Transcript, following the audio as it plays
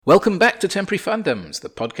Welcome back to Temporary Fandoms, the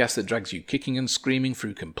podcast that drags you kicking and screaming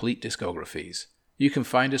through complete discographies. You can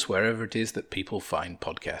find us wherever it is that people find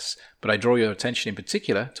podcasts, but I draw your attention in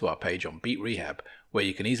particular to our page on Beat Rehab, where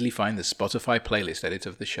you can easily find the Spotify playlist edit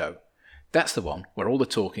of the show. That's the one where all the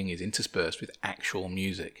talking is interspersed with actual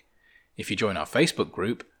music. If you join our Facebook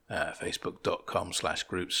group,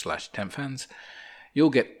 facebook.com/groups/tempfans, you'll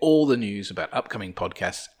get all the news about upcoming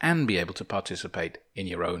podcasts and be able to participate in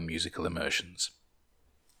your own musical immersions.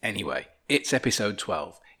 Anyway, it's episode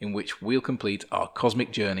 12, in which we'll complete our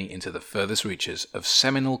cosmic journey into the furthest reaches of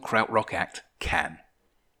seminal krautrock act Can.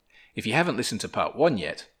 If you haven't listened to part 1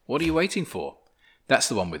 yet, what are you waiting for? That's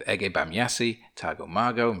the one with Ege Bamyasi, Tago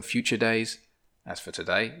Mago and Future Days. As for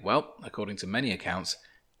today, well, according to many accounts,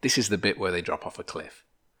 this is the bit where they drop off a cliff.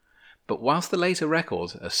 But whilst the later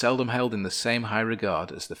records are seldom held in the same high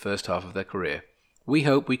regard as the first half of their career, we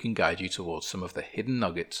hope we can guide you towards some of the hidden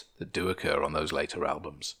nuggets that do occur on those later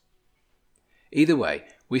albums. Either way,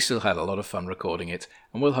 we still had a lot of fun recording it,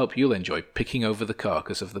 and we'll hope you'll enjoy picking over the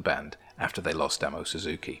carcass of the band after they lost Damo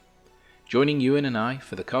Suzuki. Joining Ewan and I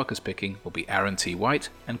for the carcass picking will be Aaron T. White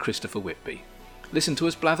and Christopher Whitby. Listen to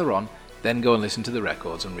us blather on, then go and listen to the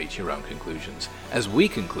records and reach your own conclusions, as we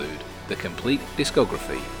conclude the complete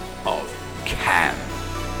discography of Can.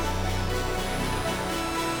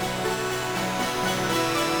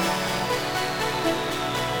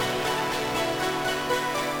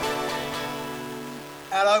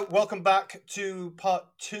 Hello, welcome back to part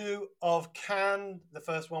 2 of Can. The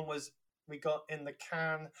first one was we got in the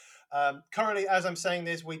can. Currently, as I'm saying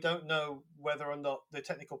this, we don't know whether or not the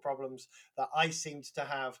technical problems that I seemed to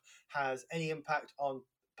have has any impact on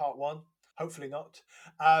part 1. Hopefully not.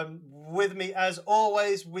 With me, as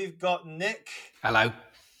always, we've got Nick. Hello.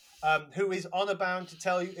 Who is honor bound to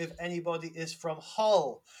tell you if anybody is from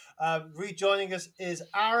Hull. Rejoining us is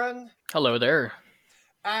Aaron. Hello there.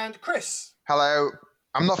 And Chris. Hello.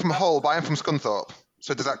 I'm not from Hull, but I am from Scunthorpe.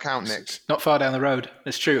 So does that count, Nick? Not far down the road.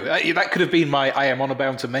 That's true. That could have been my I am honor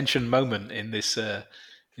bound to mention moment in this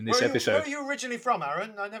episode. Where are you originally from,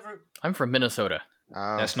 Aaron? I'm from Minnesota.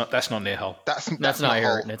 That's not near Hull. That's not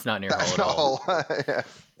Hull. It's not near That's Hull. Not Hull. Yeah.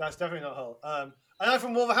 That's definitely not Hull. And I'm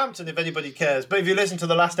from Wolverhampton, if anybody cares. But if you listen to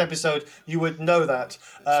the last episode, you would know that.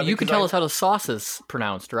 So you can tell us how the sauce is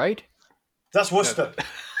pronounced, right? That's Worcester.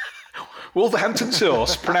 Wolverhampton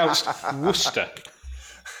sauce, pronounced Worcester.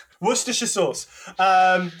 Worcestershire sauce.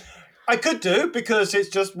 I could do because it's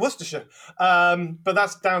just Worcestershire. But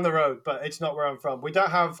that's down the road, but it's not where I'm from. We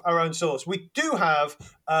don't have our own sauce. We do have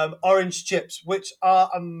orange chips, which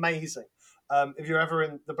are amazing. If you're ever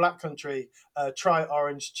in the Black Country, try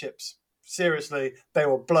orange chips. Seriously, they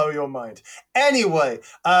will blow your mind. Anyway,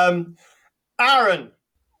 Aaron,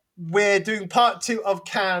 we're doing part 2 of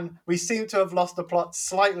Can. We seem to have lost the plot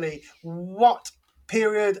slightly. What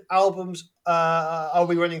period albums are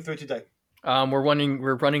we running through today? We're running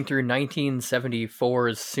through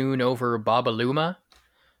 1974's Soon Over Babaluma,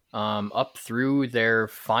 up through their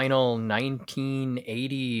final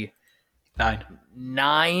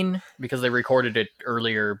 1989, because they recorded it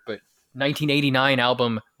earlier, but 1989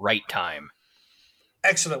 album Right Time.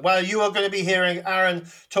 Excellent. Well, you are going to be hearing Aaron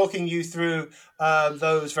talking you through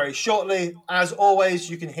those very shortly. As always,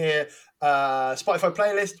 you can hear Spotify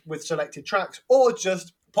playlist with selected tracks, or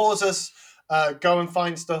just pause us, go and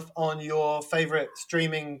find stuff on your favorite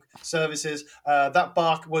streaming services. That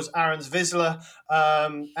bark was Aaron's Vizsla,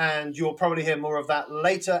 and you'll probably hear more of that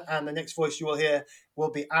later. And the next voice you will hear will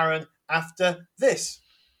be Aaron after this.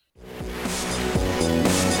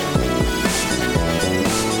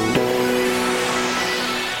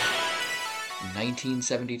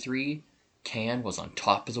 1973, Can was on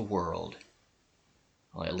top of the world.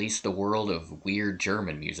 Well, at least the world of weird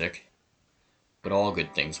German music. But all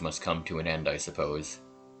good things must come to an end, I suppose.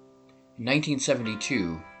 In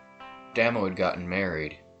 1972, Damo had gotten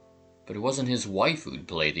married, but it wasn't his wife who'd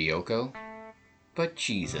play the Yoko, but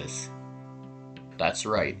Jesus. That's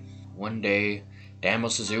right. One day, Damo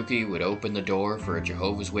Suzuki would open the door for a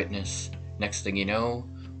Jehovah's Witness. Next thing you know,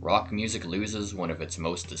 rock music loses one of its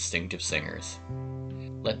most distinctive singers.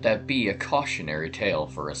 Let that be a cautionary tale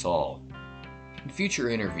for us all. In future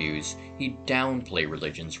interviews, he'd downplay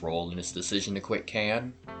religion's role in his decision to quit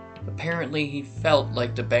Can. Apparently, he felt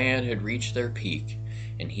like the band had reached their peak,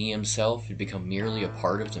 and he himself had become merely a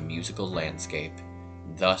part of the musical landscape.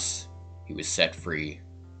 Thus, he was set free.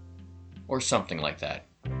 Or something like that.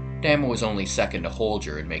 Damo was only second to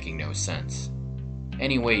Holger in making no sense.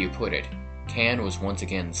 Any way you put it, Can was once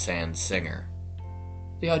again Sand's singer.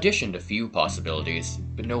 They auditioned a few possibilities,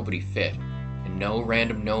 but nobody fit, and no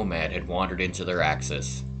random nomad had wandered into their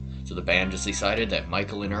axis, so the band just decided that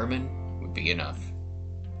Michael and Ehrman would be enough.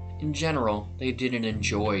 In general, they didn't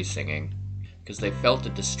enjoy singing, because they felt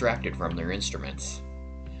it distracted from their instruments.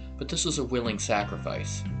 But this was a willing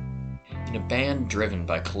sacrifice. In a band driven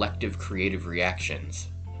by collective creative reactions,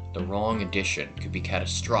 the wrong addition could be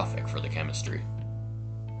catastrophic for the chemistry.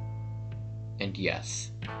 And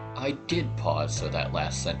yes, I did pause so that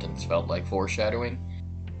last sentence felt like foreshadowing.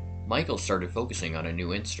 Michael started focusing on a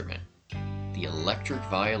new instrument, the electric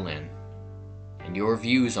violin. And your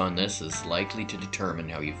views on this is likely to determine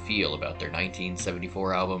how you feel about their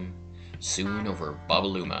 1974 album, Soon Over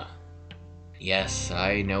Babaluma. Yes,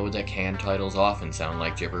 I know that Can titles often sound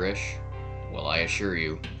like gibberish. Well, I assure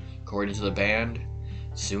you, according to the band,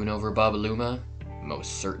 Soon Over Babaluma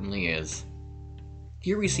most certainly is.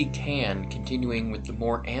 Here we see Can continuing with the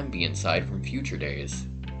more ambient side from Future Days,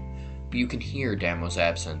 but you can hear Damo's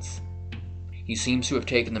absence. He seems to have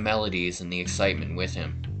taken the melodies and the excitement with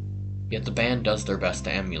him, yet the band does their best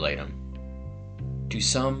to emulate him. To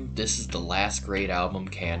some, this is the last great album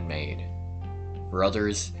Can made. For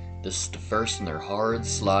others, this is the first in their hard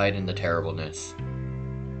slide into terribleness.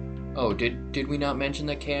 Oh, did we not mention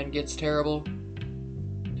that Can gets terrible?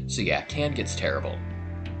 So yeah, Can gets terrible,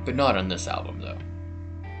 but not on this album though.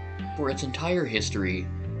 For its entire history,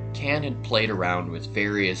 Can had played around with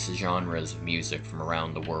various genres of music from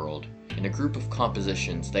around the world in a group of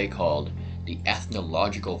compositions they called the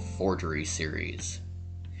Ethnological Forgery series.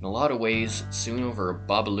 In a lot of ways, Soon Over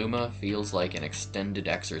Babaluma feels like an extended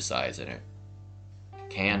exercise in it.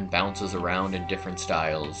 Can bounces around in different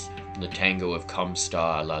styles, from the tango of Come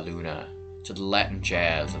Sta La Luna to the Latin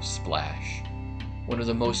jazz of Splash. One of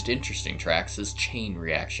the most interesting tracks is Chain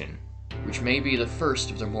Reaction, which may be the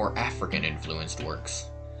first of their more African-influenced works.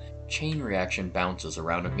 Chain Reaction bounces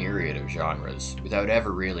around a myriad of genres without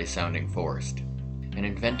ever really sounding forced, and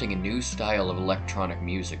inventing a new style of electronic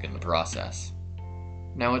music in the process.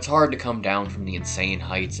 Now, it's hard to come down from the insane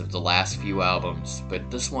heights of the last few albums,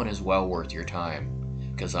 but this one is well worth your time,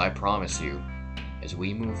 because I promise you, as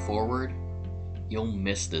we move forward, you'll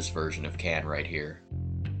miss this version of Can right here.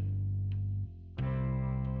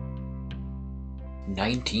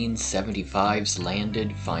 1975's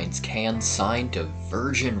Landed finds Can signed to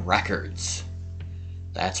Virgin Records.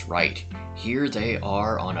 That's right, here they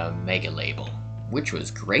are on a mega label, which was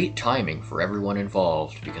great timing for everyone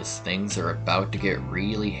involved because things are about to get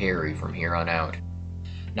really hairy from here on out.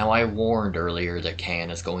 Now, I warned earlier that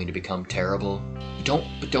Can is going to become terrible,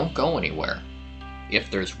 but don't go anywhere. If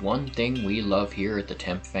there's one thing we love here at the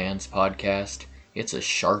Temp Fans podcast, it's a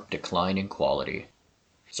sharp decline in quality.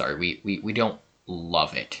 Sorry, we don't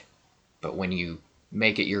love it, but when you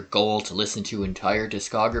make it your goal to listen to entire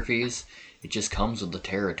discographies, it just comes with the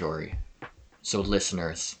territory. So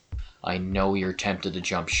listeners, I know you're tempted to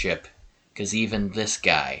jump ship, because even this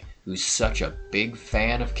guy, who's such a big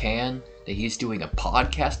fan of Can that he's doing a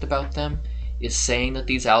podcast about them, is saying that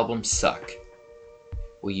these albums suck.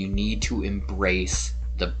 Well, you need to embrace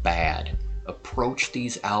the bad. Approach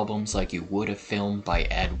these albums like you would a film by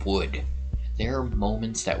Ed Wood. There are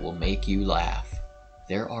moments that will make you laugh.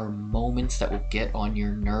 There are moments that will get on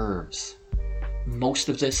your nerves. Most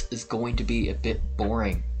of this is going to be a bit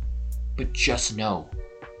boring, but just know,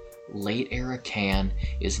 late era Can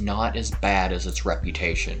is not as bad as its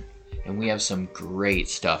reputation, and we have some great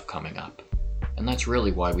stuff coming up. And that's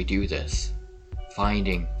really why we do this.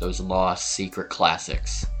 Finding those lost secret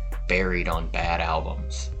classics buried on bad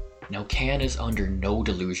albums. Now, Can is under no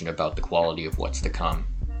delusion about the quality of what's to come.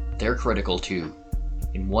 They're critical too.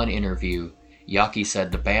 In one interview, Yaki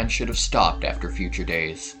said the band should have stopped after Future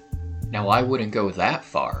Days. Now, I wouldn't go that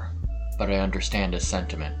far, but I understand his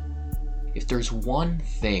sentiment. If there's one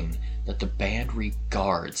thing that the band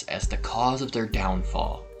regards as the cause of their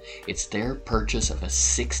downfall, it's their purchase of a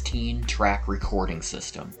 16-track recording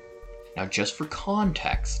system. Now, just for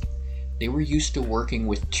context, they were used to working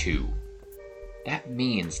with 2. That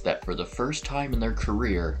means that for the first time in their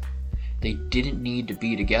career, they didn't need to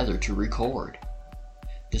be together to record.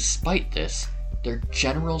 Despite this, their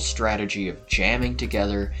general strategy of jamming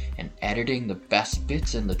together and editing the best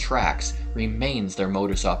bits in the tracks remains their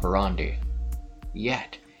modus operandi.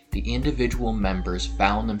 Yet, the individual members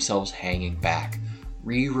found themselves hanging back,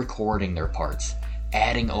 re-recording their parts,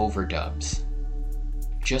 adding overdubs.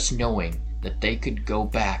 Just knowing that they could go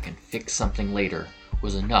back and fix something later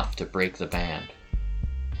was enough to break the band.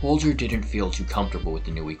 Holzer didn't feel too comfortable with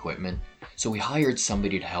the new equipment, so he hired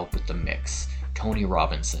somebody to help with the mix, Tony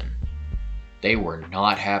Robinson. They were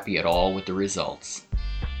not happy at all with the results,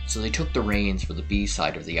 so they took the reins for the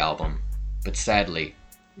B-side of the album, but sadly,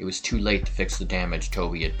 it was too late to fix the damage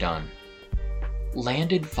Toby had done.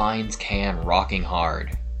 Landed finds Can rocking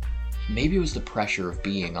hard. Maybe it was the pressure of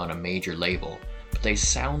being on a major label, but but they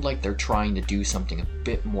sound like they're trying to do something a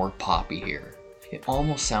bit more poppy here. It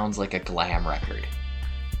almost sounds like a glam record,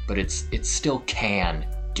 but it's still Can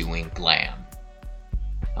doing glam.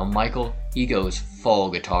 Now Michael, he goes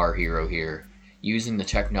full Guitar Hero here, using the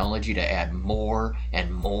technology to add more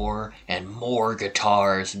and more and more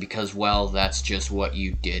guitars because, well, that's just what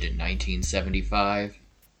you did in 1975.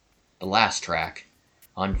 The last track,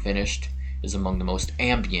 Unfinished, is among the most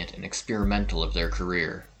ambient and experimental of their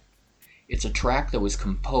career. It's a track that was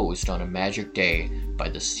composed on a magic day by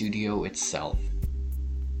the studio itself.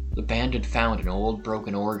 The band had found an old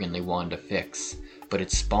broken organ they wanted to fix, but it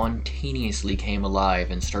spontaneously came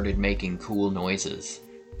alive and started making cool noises.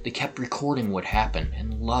 They kept recording what happened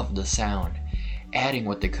and loved the sound, adding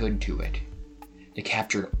what they could to it. They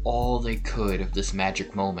captured all they could of this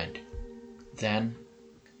magic moment. Then,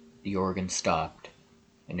 the organ stopped,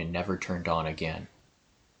 and it never turned on again.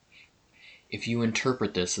 If you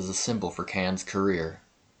interpret this as a symbol for Can's career,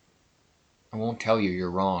 I won't tell you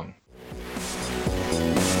you're wrong.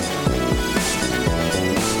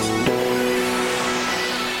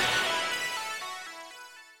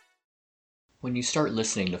 When you start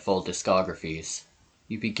listening to full discographies,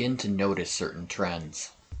 you begin to notice certain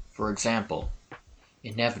trends. For example,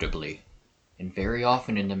 inevitably, and very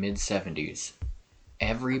often in the mid-70s,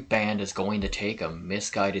 every band is going to take a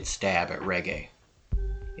misguided stab at reggae.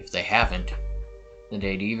 If they haven't, then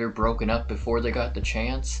they'd either broken up before they got the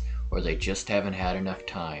chance, or they just haven't had enough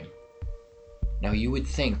time. Now you would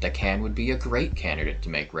think that Can would be a great candidate to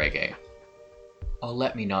make reggae. I'll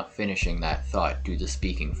let me not finishing that thought do the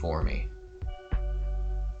speaking for me.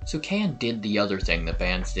 So Can did the other thing that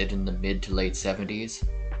bands did in the mid to late 70s.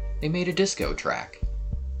 They made a disco track.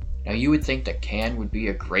 Now you would think that Can would be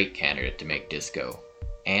a great candidate to make disco.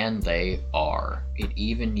 And they are. It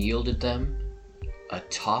even yielded them a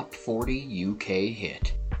top 40 UK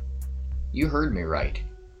hit. You heard me right.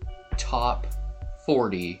 Top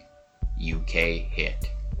 40 UK hit.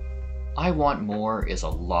 I Want More is a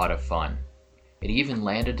lot of fun. It even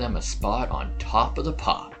landed them a spot on Top of the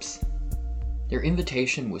Pops. Their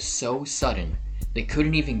invitation was so sudden, they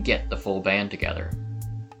couldn't even get the full band together.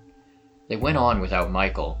 They went on without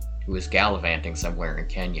Michael, who was gallivanting somewhere in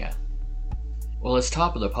Kenya. Well, as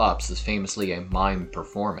Top of the Pops is famously a mime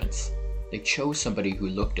performance, they chose somebody who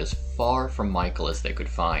looked as far from Michael as they could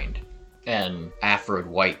find. An afroed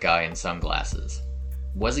white guy in sunglasses.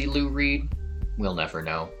 Was he Lou Reed? We'll never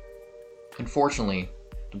know. Unfortunately,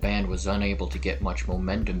 the band was unable to get much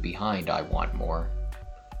momentum behind I Want More.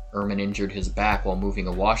 Ehrman injured his back while moving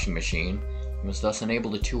a washing machine and was thus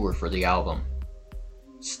unable to tour for the album.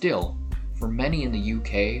 Still, for many in the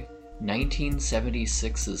UK,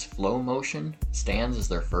 1976's Flow Motion stands as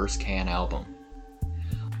their first Can album.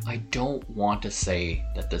 I don't want to say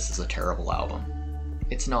that this is a terrible album.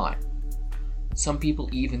 It's not. Some people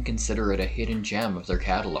even consider it a hidden gem of their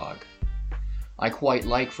catalog. I quite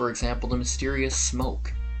like, for example, the mysterious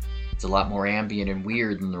Smoke. It's a lot more ambient and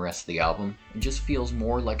weird than the rest of the album, and just feels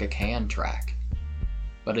more like a Can track.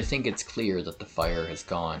 But I think it's clear that the fire has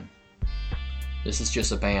gone. This is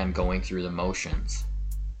just a band going through the motions.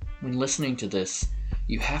 When listening to this,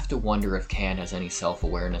 you have to wonder if Can has any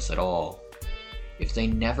self-awareness at all. If they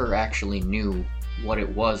never actually knew what it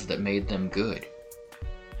was that made them good.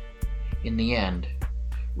 In the end,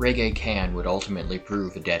 Reggae Can would ultimately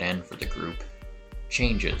prove a dead end for the group.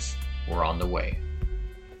 Changes were on the way.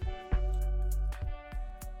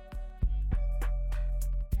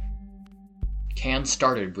 Can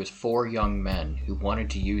started with 4 young men who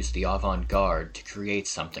wanted to use the avant-garde to create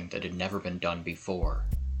something that had never been done before.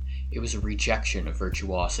 It was a rejection of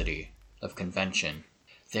virtuosity, of convention.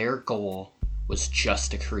 Their goal was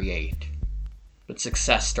just to create. But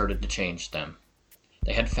success started to change them.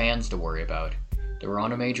 They had fans to worry about. They were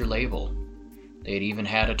on a major label. They had even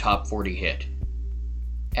had a top 40 hit.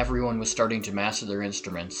 Everyone was starting to master their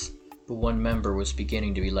instruments, but one member was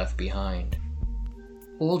beginning to be left behind.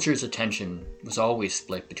 Holger's attention was always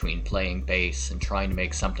split between playing bass and trying to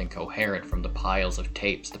make something coherent from the piles of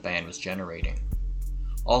tapes the band was generating.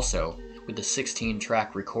 Also, with the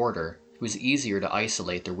 16-track recorder, it was easier to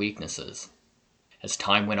isolate their weaknesses. As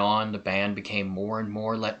time went on, the band became more and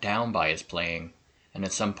more let down by his playing, and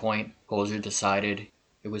at some point, Holger decided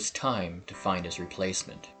it was time to find his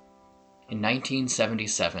replacement. In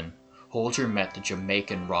 1977, Holger met the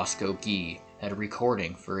Jamaican Roscoe Gee at a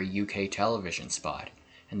recording for a UK television spot,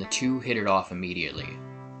 and the two hit it off immediately.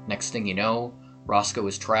 Next thing you know, Roscoe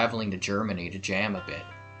was traveling to Germany to jam a bit.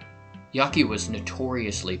 Yaki was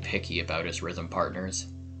notoriously picky about his rhythm partners,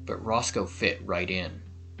 but Roscoe fit right in.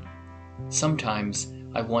 Sometimes,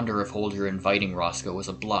 I wonder if Holger inviting Roscoe was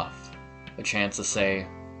a bluff, a chance to say,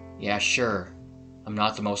 yeah sure, I'm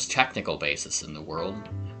not the most technical bassist in the world,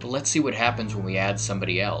 but let's see what happens when we add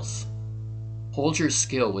somebody else. Holger's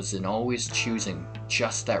skill was in always choosing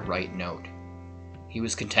just that right note. He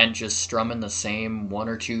was content just strumming the same 1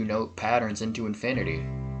 or 2 note patterns into infinity,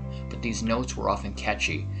 but these notes were often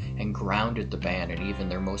catchy and grounded the band in even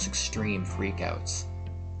their most extreme freakouts.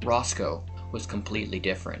 Roscoe was completely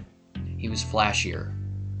different. He was flashier,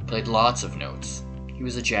 played lots of notes. He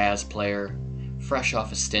was a jazz player, fresh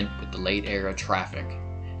off a stint with the late-era Traffic,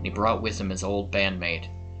 and he brought with him his old bandmate,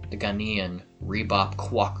 the Ghanaian Rebop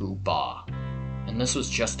Kwaku Ba, and this was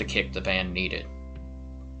just the kick the band needed.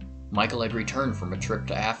 Michael had returned from a trip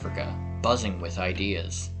to Africa, buzzing with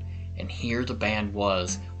ideas, and here the band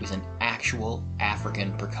was with an actual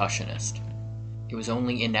African percussionist. It was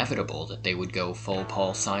only inevitable that they would go full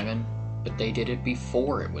Paul Simon, but they did it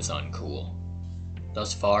before it was uncool.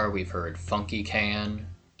 Thus far we've heard funky can,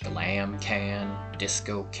 glam can,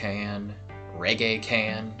 disco can, reggae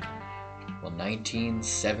can. Well,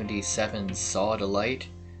 1977's Saw Delight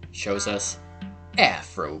shows us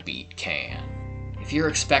Afrobeat can. If you're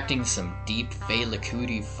expecting some deep Fela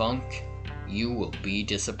Kuti funk, you will be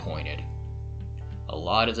disappointed. A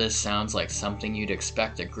lot of this sounds like something you'd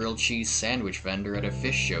expect a grilled cheese sandwich vendor at a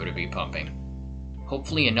fish show to be pumping.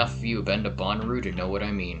 Hopefully enough of you have been to Bonnaroo to know what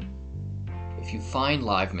I mean. If you find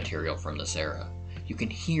live material from this era, you can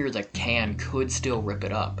hear that Can could still rip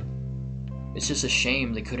it up. It's just a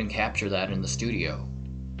shame they couldn't capture that in the studio.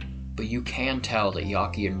 But you can tell that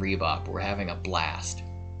Yawkey and Rebop were having a blast.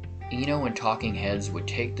 Eno and Talking Heads would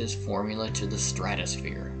take this formula to the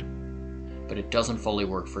stratosphere. But it doesn't fully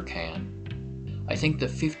work for Can. I think the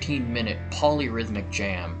 15-minute polyrhythmic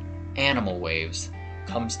jam, Animal Waves,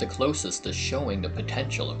 comes the closest to showing the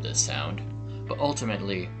potential of this sound, but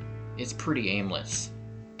ultimately, it's pretty aimless.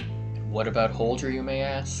 What about Holger, you may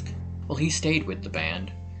ask? Well, he stayed with the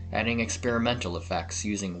band, adding experimental effects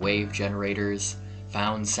using wave generators,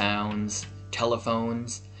 found sounds,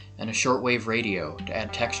 telephones, and a shortwave radio to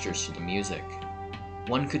add textures to the music.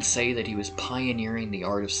 One could say that he was pioneering the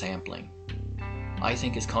art of sampling. I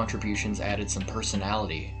think his contributions added some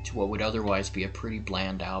personality to what would otherwise be a pretty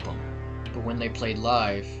bland album. But when they played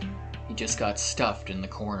live, he just got stuffed in the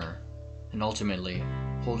corner, and ultimately,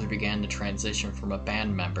 Holger began to transition from a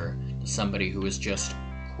band member to somebody who was just,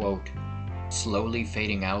 quote, slowly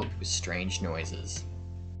fading out with strange noises.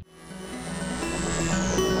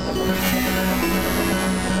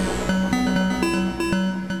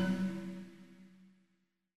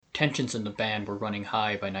 Tensions in the band were running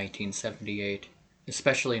high by 1978,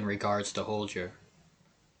 especially in regards to Holger.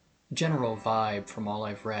 The general vibe from all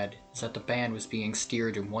I've read is that the band was being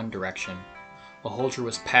steered in one direction, while Holger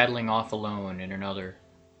was paddling off alone in another.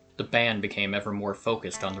 The band became ever more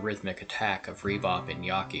focused on the rhythmic attack of Rebop and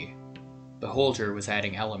Yawkey, but Holger was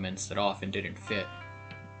adding elements that often didn't fit.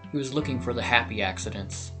 He was looking for the happy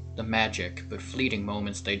accidents, the magic but fleeting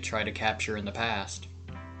moments they'd tried to capture in the past.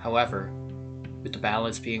 However, with the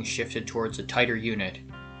balance being shifted towards a tighter unit,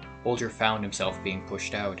 Holger found himself being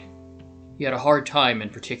pushed out. He had a hard time in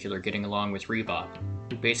particular getting along with Rebop,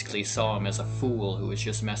 who basically saw him as a fool who was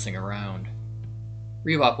just messing around.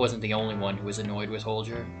 Rebop wasn't the only one who was annoyed with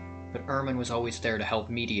Holger, but Ehrman was always there to help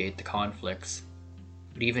mediate the conflicts.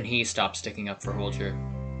 But even he stopped sticking up for Holger.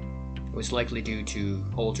 It was likely due to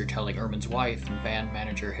Holger telling Ehrman's wife and band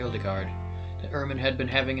manager Hildegard that Ehrman had been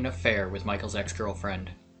having an affair with Michael's ex-girlfriend.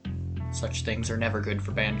 Such things are never good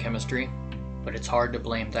for band chemistry, but it's hard to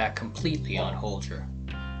blame that completely on Holger.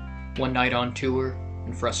 One night on tour,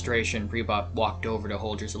 in frustration, Rebop walked over to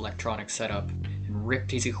Holger's electronic setup and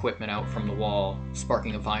ripped his equipment out from the wall,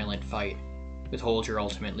 sparking a violent fight, with Holger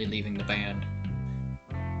ultimately leaving the band.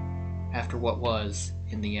 After what was,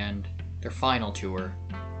 in the end, their final tour,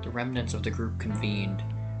 the remnants of the group convened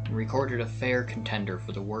and recorded a fair contender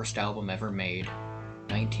for the worst album ever made,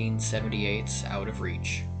 1978's Out of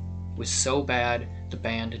Reach. It was so bad, the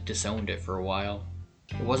band had disowned it for a while.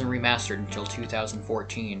 It wasn't remastered until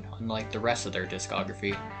 2014, unlike the rest of their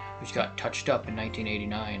discography, which got touched up in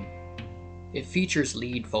 1989. It features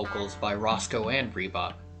lead vocals by Roscoe and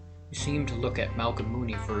Rebop, who seemed to look at Malcolm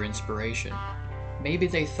Mooney for inspiration. Maybe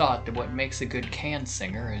they thought that what makes a good Can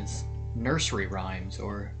singer is nursery rhymes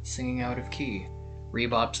or singing out of key.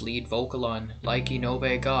 Rebop's lead vocal on Like Ye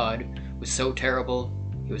Nobe God was so terrible,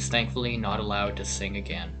 he was thankfully not allowed to sing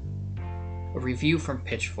again. A review from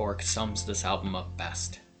Pitchfork sums this album up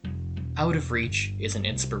best. Out of Reach is an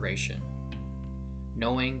inspiration.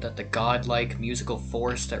 Knowing that the godlike musical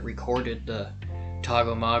force that recorded the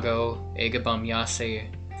Tagomago, Agabum Yase,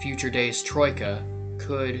 Future Days Troika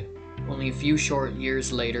could, only a few short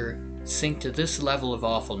years later, sink to this level of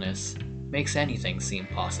awfulness makes anything seem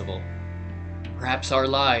possible. Perhaps our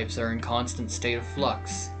lives are in constant state of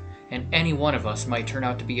flux, and any one of us might turn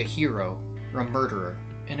out to be a hero or a murderer,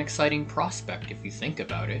 an exciting prospect if you think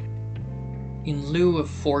about it. In lieu of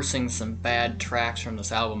forcing some bad tracks from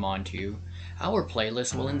this album onto you, our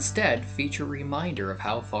playlist will instead feature a reminder of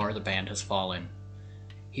how far the band has fallen.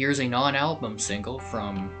 Here's a non-album single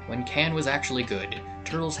from When Can Was Actually Good,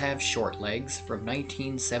 Turtles Have Short Legs from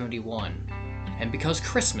 1971. And because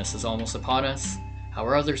Christmas is almost upon us,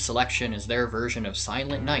 our other selection is their version of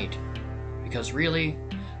Silent Night. Because really,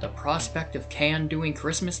 the prospect of Can doing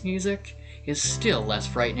Christmas music is still less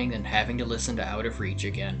frightening than having to listen to Out of Reach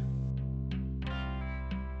again.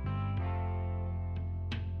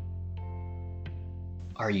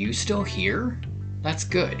 Are you still here? That's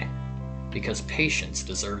good, because patience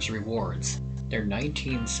deserves rewards. Their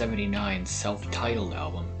 1979 self-titled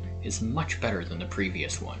album is much better than the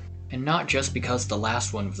previous one, and not just because the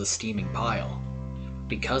last one was a steaming pile,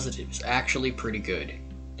 because it is actually pretty good.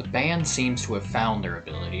 The band seems to have found their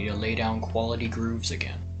ability to lay down quality grooves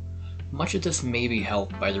again. Much of this may be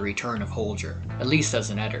helped by the return of Holger, at least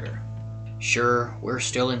as an editor. Sure, we're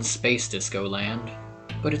still in space disco land,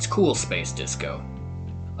 but it's cool space disco.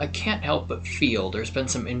 I can't help but feel there's been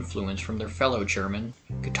some influence from their fellow German,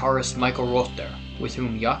 guitarist Michael Rother, with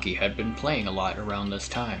whom Yaki had been playing a lot around this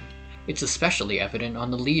time. It's especially evident on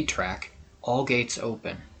the lead track, All Gates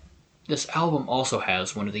Open. This album also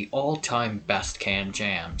has one of the all-time best Can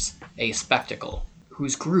jams, A Spectacle,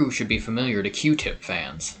 whose groove should be familiar to Q-Tip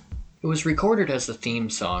fans. It was recorded as the theme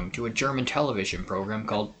song to a German television program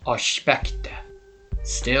called Aspekte.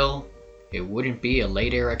 Still, it wouldn't be a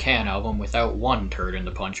late-era Can album without one turd in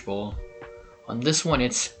the punch bowl. On this one,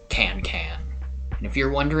 it's Can Can. And if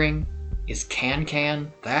you're wondering, is Can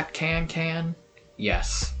Can that Can Can?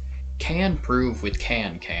 Yes. Can prove with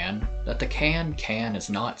Can Can that the Can Can is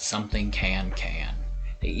not something Can Can.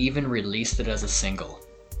 They even released it as a single.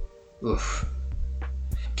 Oof.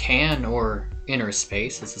 Can, or Inner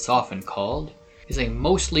Space as it's often called, is a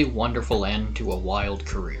mostly wonderful end to a wild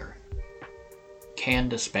career. Can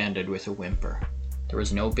disbanded with a whimper. There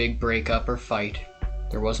was no big breakup or fight.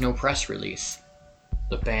 There was no press release.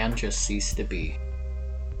 The band just ceased to be.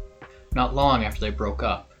 Not long after they broke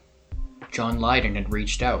up, John Lydon had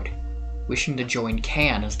reached out, wishing to join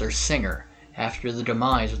Can as their singer after the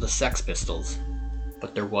demise of the Sex Pistols,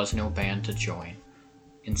 but there was no band to join.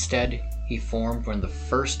 Instead, he formed one of the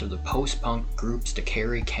first of the post-punk groups to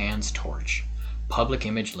carry Can's torch, Public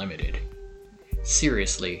Image Limited.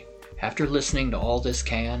 Seriously, after listening to all this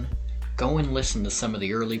Can, go and listen to some of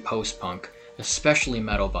the early post-punk, especially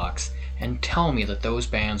Metalbox, and tell me that those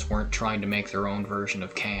bands weren't trying to make their own version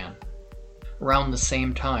of Can. Around the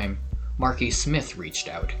same time, Marky Smith reached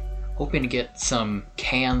out, hoping to get some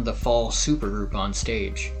Can the Fall supergroup on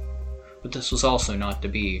stage. But this was also not to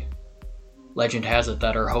be. Legend has it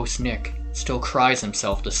that our host Nick still cries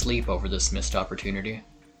himself to sleep over this missed opportunity.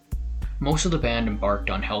 Most of the band embarked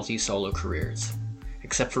on healthy solo careers,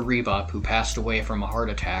 except for Rebop, who passed away from a heart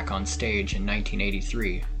attack on stage in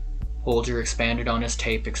 1983. Holger expanded on his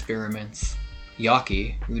tape experiments.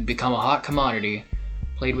 Yaki, who'd become a hot commodity,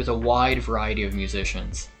 played with a wide variety of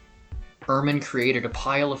musicians. Ehrman created a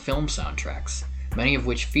pile of film soundtracks, many of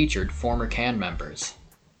which featured former Can members.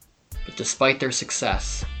 But despite their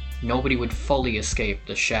success, nobody would fully escape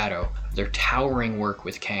the shadow of their towering work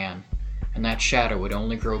with Can, and that shadow would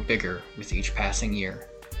only grow bigger with each passing year.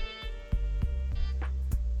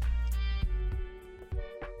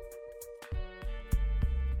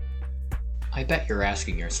 I bet you're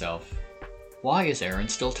asking yourself, why is Aaron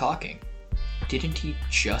still talking? Didn't he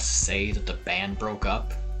just say that the band broke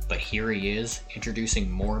up, but here he is,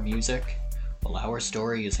 introducing more music? Well, our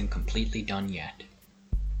story isn't completely done yet.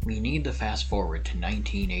 We need to fast forward to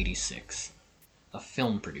 1986. A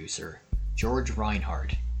film producer, George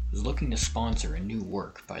Reinhardt, was looking to sponsor a new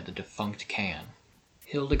work by the defunct Can.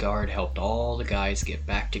 Hildegard helped all the guys get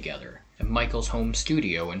back together at Michael's home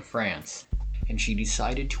studio in France, and she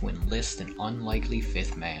decided to enlist an unlikely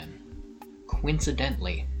fifth man.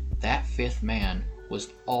 Coincidentally, that fifth man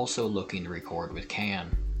was also looking to record with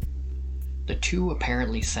Can. The two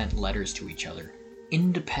apparently sent letters to each other,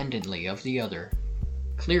 independently of the other.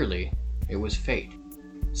 Clearly, it was fate.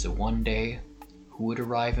 So one day, who would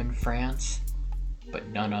arrive in France? But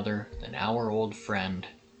none other than our old friend,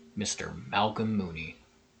 Mr. Malcolm Mooney.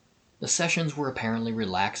 The sessions were apparently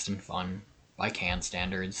relaxed and fun, by Can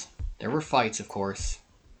standards. There were fights, of course.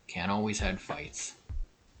 Can always had fights.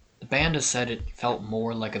 The band has said it felt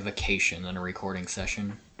more like a vacation than a recording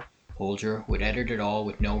session. Holger would edit it all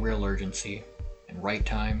with no real urgency, and Right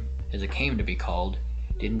Time, as it came to be called,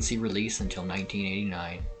 didn't see release until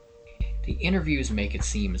 1989. The interviews make it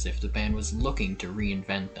seem as if the band was looking to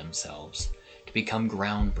reinvent themselves, to become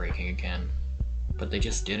groundbreaking again, but they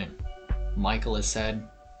just didn't. Michael has said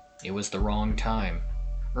it was the wrong time.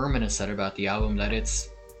 Ermin has said about the album that it's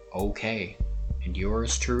okay. And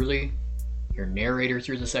yours truly, your narrator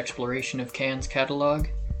through this exploration of Can's catalog,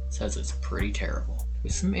 says it's pretty terrible,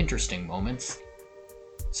 with some interesting moments.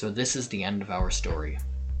 So this is the end of our story.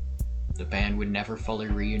 The band would never fully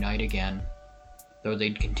reunite again, though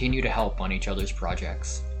they'd continue to help on each other's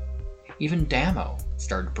projects. Even Damo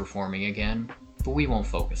started performing again, but we won't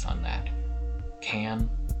focus on that. Can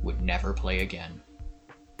would never play again.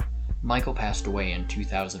 Michael passed away in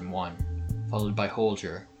 2001, followed by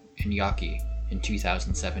Holger and Yaki in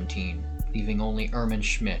 2017, leaving only Ermin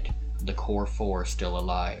Schmidt of the Core 4 still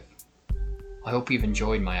alive. I hope you've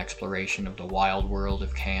enjoyed my exploration of the wild world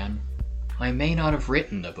of Can. I may not have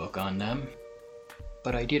written the book on them,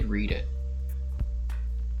 but I did read it.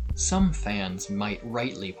 Some fans might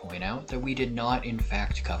rightly point out that we did not in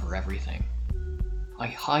fact cover everything. I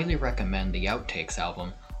highly recommend the Outtakes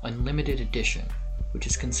album Unlimited Edition, which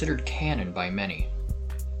is considered canon by many.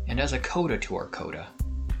 And as a coda to our coda,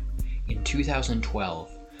 in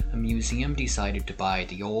 2012, a museum decided to buy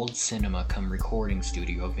the old cinema-cum-recording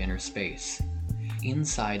studio of Inner Space.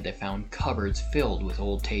 Inside they found cupboards filled with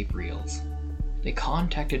old tape reels. They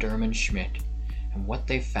contacted Ermin Schmidt, and what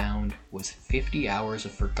they found was 50 hours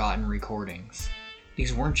of forgotten recordings.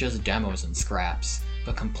 These weren't just demos and scraps,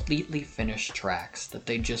 but completely finished tracks that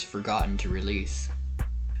they'd just forgotten to release.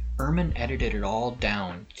 Ermin edited it all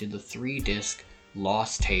down to the 3-disc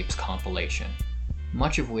Lost Tapes compilation,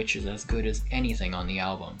 much of which is as good as anything on the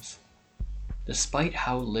albums. Despite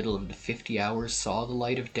how little of the 50 hours saw the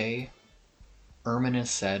light of day, Ermin has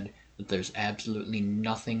said that there's absolutely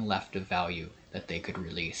nothing left of value that they could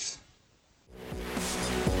release.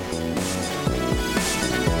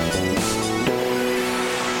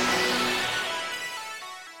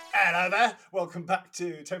 Hello there. Welcome back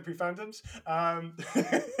to Temporary Fandoms.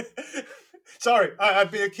 Sorry,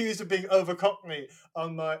 I've been accused of being over Cockney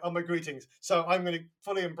on my greetings, so I'm going to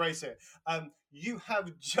fully embrace it. You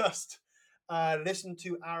have just listened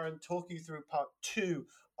to Aaron talk you through part 2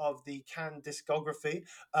 of the Can discography.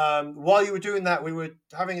 While you were doing that, we were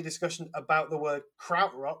having a discussion about the word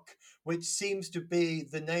krautrock, which seems to be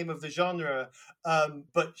the name of the genre.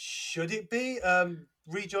 But should it be?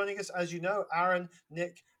 Rejoining us, as you know, Aaron,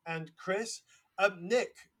 Nick, and Chris.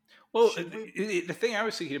 Nick. Well, the thing I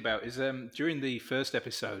was thinking about is during the first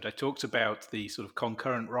episode, I talked about the sort of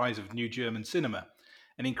concurrent rise of New German cinema.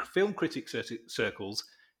 And in film critic circles,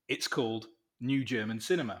 it's called New German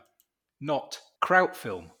Cinema, not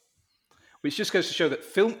Krautfilm, which just goes to show that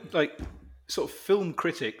film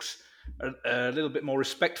critics are a little bit more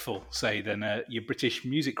respectful, say, than your British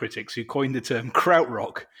music critics who coined the term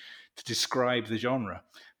krautrock to describe the genre.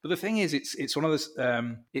 But the thing is, it's one of those.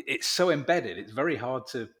 It's so embedded; it's very hard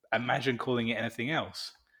to imagine calling it anything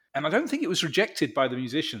else. And I don't think it was rejected by the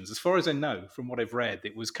musicians, as far as I know from what I've read.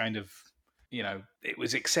 It was kind of, it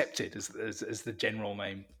was accepted as the general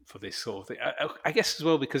name for this sort of thing. I guess as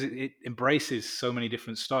well because it embraces so many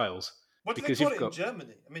different styles. What do they call it in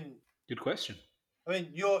Germany? I mean, good question. I mean,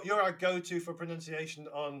 you're our go-to for pronunciation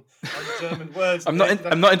on German words. I'm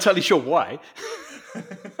not entirely sure why.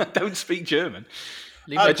 I don't speak German.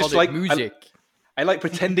 I just like music. I like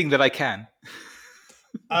pretending that I can.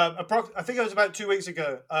 I think it was about 2 weeks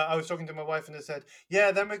ago. I was talking to my wife and I said,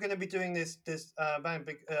 "Yeah, then we're going to be doing this band,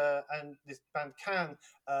 and this band Can."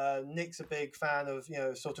 Nick's a big fan of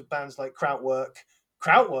sort of bands like Krautwerk.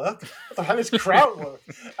 Krautwerk? What the hell is Krautwerk?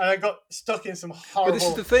 And I got stuck in some horrible. But this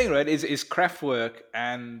is the thing, right? Is Kraftwerk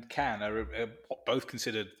and Can are both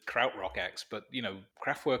considered krautrock acts, but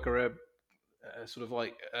Kraftwerk are a sort of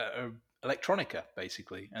like electronica,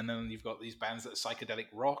 basically, and then you've got these bands that are psychedelic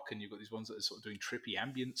rock, and you've got these ones that are sort of doing trippy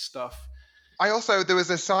ambient stuff. There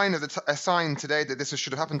was a sign today that this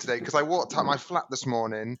should have happened today, because I walked out my flat this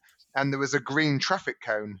morning and there was a green traffic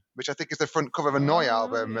cone, which I think is the front cover of a Neu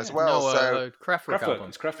album as well.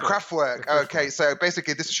 Kraftwerk. Okay, so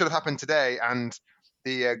basically this should have happened today, and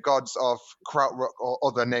the gods of krautrock or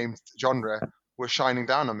other named genre were shining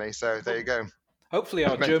down on me. So there you go. Hopefully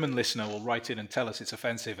our German listener will write in and tell us it's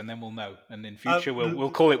offensive, and then we'll know. And in future,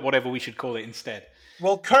 we'll call it whatever we should call it instead.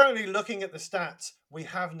 Well, currently looking at the stats, we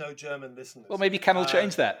have no German listeners. Well, maybe Can will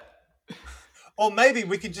change that. Or maybe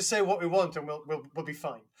we can just say what we want and we'll be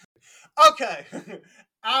fine. Okay,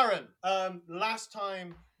 Aaron, last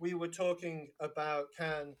time we were talking about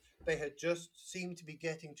Can, they had just seemed to be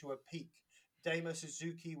getting to a peak. Damo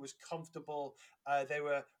Suzuki was comfortable. They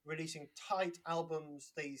were releasing tight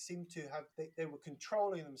albums. They seemed to have, they were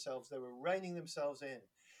controlling themselves. They were reining themselves in.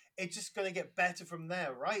 it's just going to get better from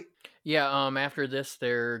there, right? Yeah, after this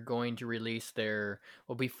they're going to release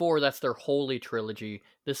before that's their Holy Trilogy.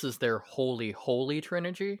 This is their Holy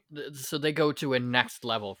Trilogy. So they go to a next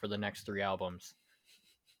level for the next 3 albums.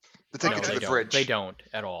 They take it to the fridge. They don't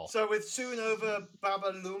at all. So with Soon Over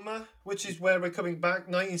Babaluma, which is where we're coming back,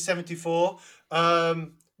 1974.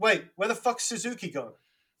 Wait, where the fuck's Suzuki gone?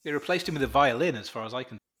 They replaced him with a violin, as far as I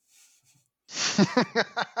can.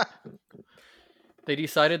 They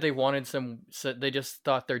decided they wanted they just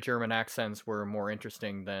thought their German accents were more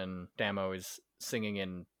interesting than Damo's singing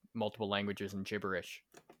in multiple languages and gibberish.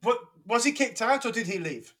 What, was he kicked out or did he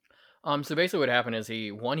leave? So basically what happened is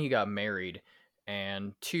he got married,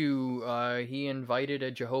 and 2, he invited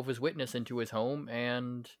a Jehovah's Witness into his home,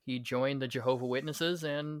 and he joined the Jehovah's Witnesses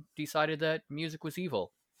and decided that music was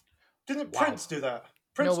evil. Didn't Prince do that?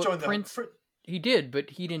 Prince joined Prince, he did, but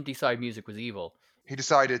he didn't decide music was evil. He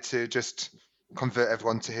decided to just convert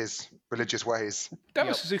everyone to his religious ways.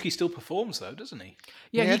 Damo Suzuki still performs, though, doesn't he?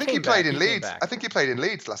 Yeah, I think he played in Leeds. I think he played in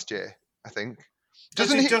Leeds last year. I think.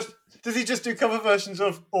 Does he just do cover versions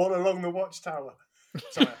of All Along the Watchtower?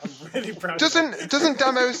 Sorry, I'm really proud. Doesn't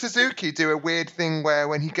Damo Suzuki do a weird thing where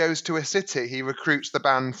when he goes to a city, he recruits the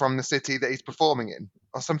band from the city that he's performing in,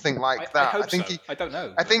 or something like that? I think so. I don't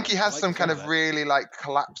know. I think he has some kind of really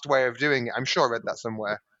collapsed way of doing it. I'm sure I read that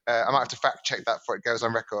somewhere. I might have to fact check that before it goes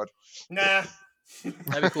on record. Nah.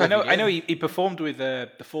 That'd be cool. I know he performed with the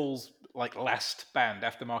Falls last band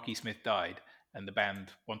after Marky Smith died, and the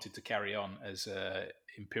band wanted to carry on as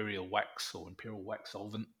Imperial Wax or Imperial Wax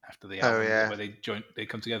Solvent after the album where they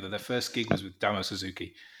come together. Their first gig was with Damo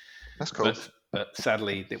Suzuki. That's cool. But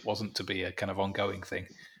sadly, it wasn't to be a kind of ongoing thing.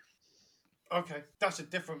 Okay, that's a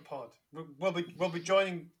different pod. We'll be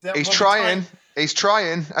joining them. He's trying. He's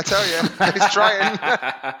trying. I tell you, he's trying.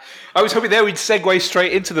 I was hoping there we'd segue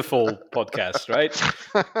straight into the Fall podcast, right?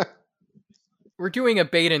 We're doing a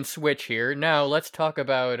bait and switch here. Now let's talk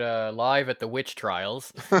about Live at the Witch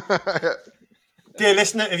Trials. Dear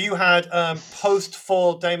listener, if you had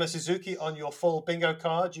post-Fall Damo Suzuki on your Fall bingo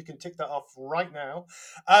card, you can tick that off right now.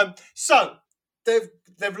 So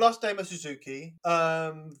they've lost Damo Suzuki.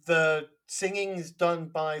 The singing is done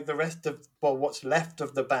by the rest of what's left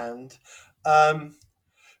of the band.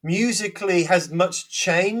 Musically, has much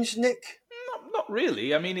changed, Nick? Not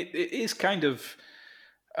really. I mean, it is kind of.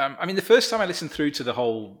 The first time I listened through to the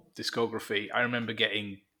whole discography, I remember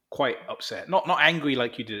getting quite upset. Not angry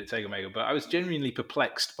like you did at Sega Omega, but I was genuinely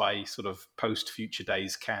perplexed by sort of post-Future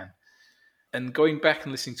Days Can. And going back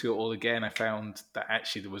and listening to it all again, I found that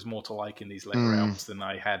actually there was more to like in these later albums than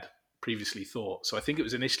I had previously thought. So I think it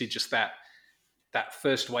was initially just that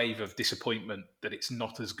first wave of disappointment that it's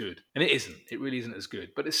not as good. And it isn't. It really isn't as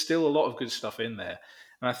good. But there's still a lot of good stuff in there.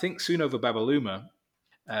 And I think Soon Over Babaluma,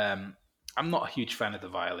 I'm not a huge fan of the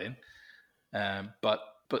violin, but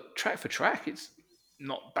track for track, it's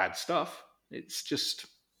not bad stuff. It's just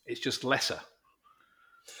lesser.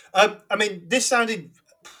 This sounded.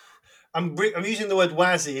 I'm using the word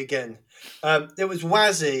wazzy again. It was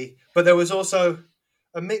wazzy, but there was also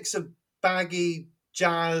a mix of baggy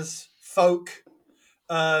jazz, folk,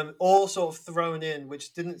 all sort of thrown in,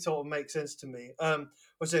 which didn't sort of make sense to me.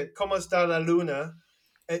 Was it Como Está la Luna?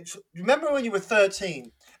 Remember when you were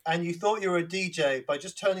 13 and you thought you were a DJ by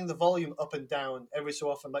just turning the volume up and down every so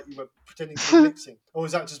often, like you were pretending to be mixing? Or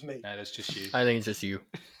was that just me? No, that's just you. I think it's just you.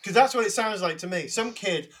 Because that's what it sounds like to me. Some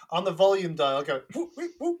kid on the volume dial go, woo, woo,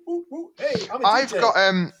 woo, woo, woo. Hey, I'm a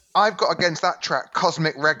DJ. I've got against that track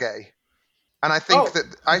Cosmic Reggae, and I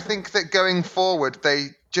think that going forward there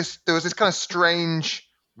was this kind of strange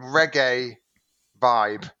reggae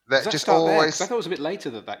vibe that just always. I thought it was a bit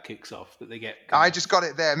later that kicks off, that they get. I just got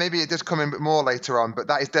it there. Maybe it does come in a bit more later on, but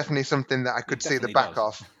that is definitely something that I could see the back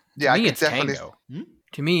of. Yeah, to me, it's tango.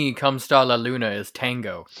 To me, Como Está la Luna is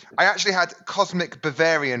tango. I actually had Cosmic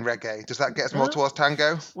Bavarian Reggae. Does that get us more towards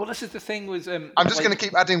tango? Well, this is the thing with. I'm just going to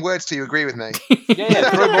keep adding words to you. Agree with me?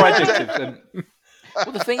 Yeah, throw more adjectives.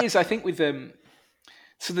 Well, the thing is, I think with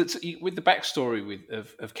so that with the backstory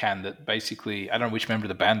of Can, that basically, I don't know which member of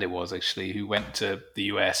the band it was actually, who went to the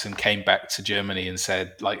US and came back to Germany and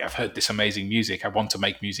said, like, I've heard this amazing music, I want to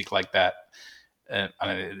make music like that. And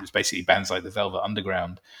it was basically bands like the Velvet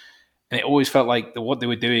Underground. And it always felt like what they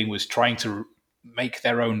were doing was trying to make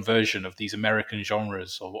their own version of these American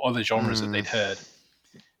genres or other genres that they'd heard.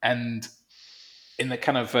 And in the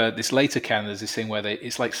kind of this later Can, there's this thing where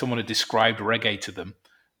it's like someone had described reggae to them,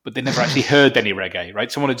 but they never actually heard any reggae,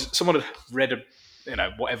 right? Someone had read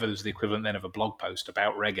whatever was the equivalent then of a blog post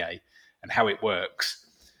about reggae and how it works,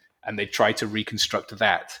 and they tried to reconstruct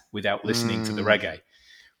that without listening to the reggae.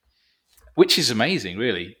 which is amazing,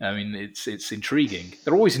 really. I mean, it's intriguing.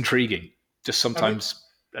 They're always intriguing. Just sometimes.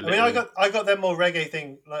 I got their more reggae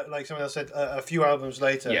thing, like someone else said, a few albums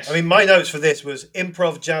later. Yes. I mean, my notes for this was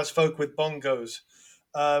improv jazz folk with bongos,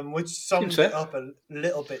 which sums it up a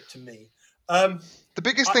little bit to me. The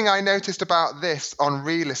biggest thing I noticed about this on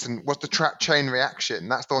re-listen was the track Chain Reaction.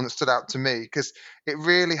 That's the one that stood out to me because it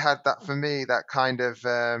really had that, for me, that kind of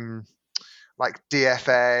like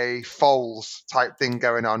DFA, Foals type thing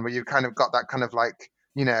going on, where you kind of got that kind of like,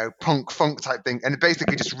 you know, punk funk type thing. And it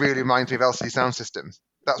basically just really reminds me of LCD Sound System.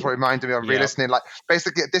 That's what it reminded me of re-listening. Like,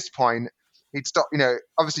 basically at this point, he'd stop, you know,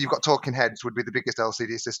 obviously you've got Talking Heads would be the biggest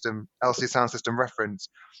LCD Sound System reference.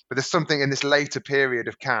 But there's something in this later period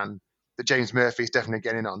of Can that James Murphy's definitely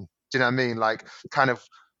getting on. Do you know what I mean? Like, kind of,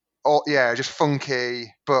 just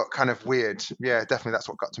funky, but kind of weird. Yeah, definitely that's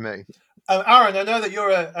what got to me. Aaron, I know that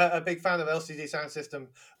you're a big fan of LCD Sound System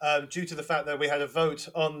due to the fact that we had a vote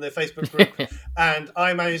on the Facebook group and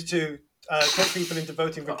I managed to talk people into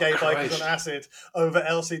voting for Gay Bikers on Acid over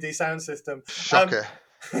LCD Sound System. Shocker.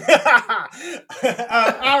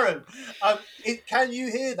 Aaron, can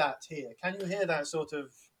you hear that here? Can you hear that sort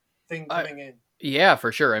of thing coming in? Yeah,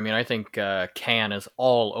 for sure. I mean, I think Can is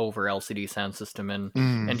all over LCD Sound System,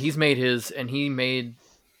 and he made his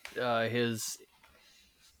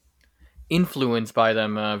influence by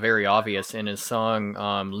them very obvious in his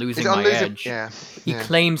song "Losing My Edge." He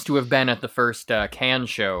claims to have been at the first Can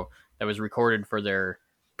show that was recorded for their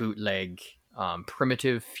bootleg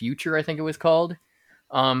Primitive Future, I think it was called.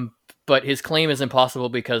 But his claim is impossible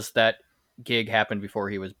because that gig happened before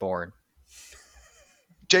he was born.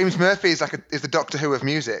 James Murphy is the Doctor Who of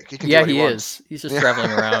music. He can do what he wants. He's just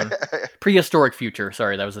traveling around. Prehistoric Future.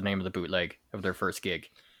 Sorry, that was the name of the bootleg of their first gig.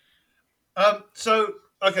 So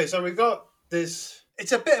we've got this.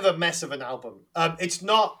 It's a bit of a mess of an album. It's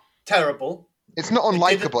not terrible. It's not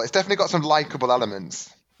unlikable. It's definitely got some likable elements.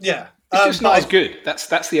 Yeah. It's just not as good.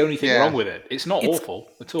 That's the only thing wrong with it. It's not awful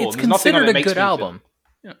at all. It's considered a good album.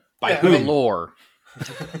 By who? In the lore.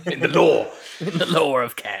 In the lore. In the lore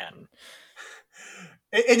of Can.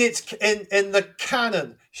 In the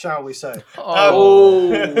canon, shall we say?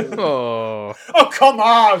 Oh, come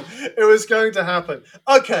on! It was going to happen.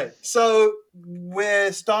 Okay, so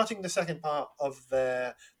we're starting the second part of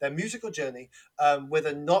their musical journey with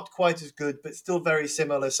a not quite as good but still very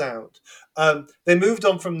similar sound. They moved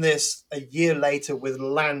on from this a year later with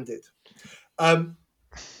Landed.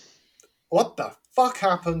 What the fuck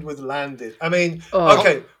happened with Landed? I mean,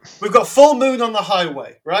 okay, we've got Full Moon on the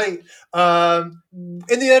Highway, right?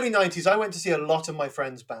 In the early 90s, I went to see a lot of my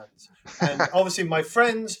friends' bands. And obviously my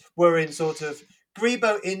friends were in sort of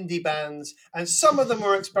Grebo indie bands, and some of them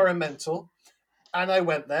were experimental. And I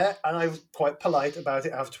went there, and I was quite polite about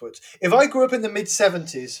it afterwards. If I grew up in the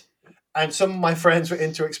mid-70s, and some of my friends were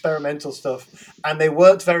into experimental stuff, and they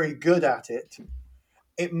weren't very good at it,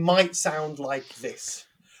 it might sound like this.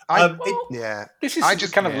 This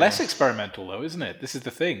is kind of less experimental, though, isn't it? This is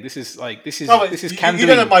the thing. This is Can you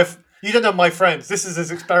don't know my friends. This is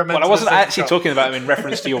as experimental. Well, I wasn't actually talking about him in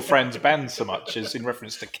reference to your friend's band so much as in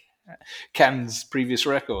reference to Can's previous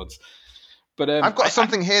records. But I've got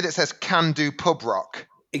something here that says "Can do pub rock."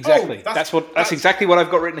 Exactly. That's exactly what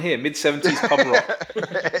I've got written here. Mid-70s pub rock.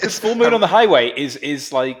 Because Full Moon on the Highway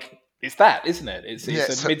is like it's that, isn't it? It's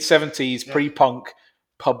a mid-70s pre-punk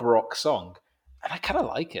pub rock song. And I kind of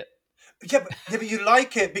like it. Yeah, but you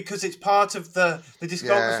like it because it's part of the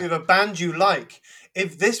discography of a band you like.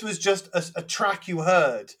 If this was just a track you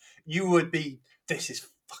heard, you would be, this is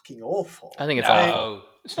fucking awful. I think it's awful.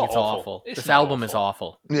 It's not awful. This album is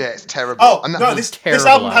awful. Yeah, it's terrible. Oh, no, this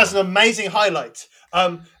album has an amazing highlight.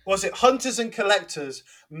 Was it Hunters and Collectors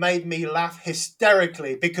made me laugh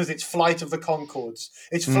hysterically because it's Flight of the Conchords.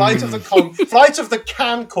 It's Flight of the Flight of the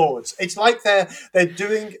Canchords. It's like they're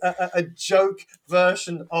doing a joke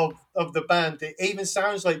version of the band. It even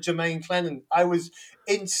sounds like Jermaine Clennon. I was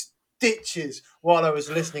in stitches while I was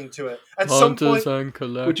listening to it. At Hunters and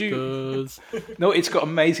Collectors. No, it's got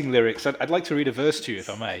amazing lyrics. I'd like to read a verse to you, if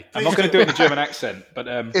I may. I'm not going to do it in a German accent, but...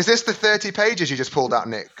 Is this the 30 pages you just pulled out,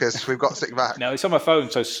 Nick? Because we've got sick back. No, it's on my phone,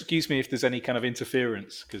 so excuse me if there's any kind of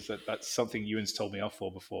interference, because that's something Ewan's told me off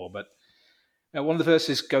for before. But one of the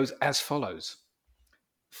verses goes as follows.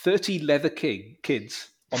 30 leather kids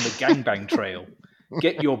on the gangbang trail.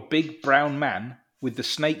 Get your big brown man with the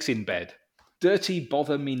snakes in bed. Dirty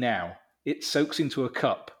bother me now. It soaks into a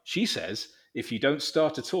cup. She says, if you don't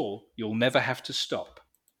start at all, you'll never have to stop.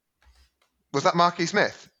 Was that Marky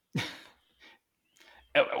Smith?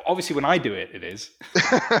 Obviously, when I do it, it is.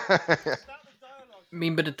 I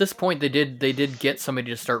mean, but at this point, they did get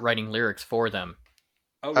somebody to start writing lyrics for them.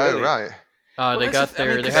 Oh, really? Oh, right. They that's got the- I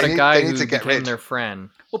mean, there. They 'cause had they a guy need who to get became rid. their friend.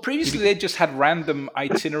 Well, previously they just had random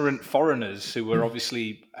itinerant foreigners who were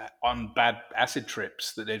obviously on bad acid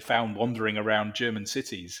trips that they'd found wandering around German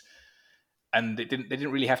cities, and they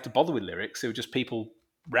didn't really have to bother with lyrics. They were just people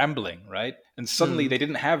rambling, right? And suddenly they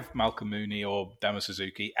didn't have Malcolm Mooney or Damo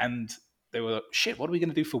Suzuki, and they were shit. What are we going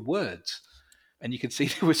to do for words? And you could see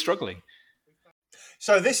they were struggling.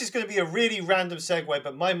 So this is going to be a really random segue,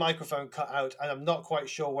 but my microphone cut out and I'm not quite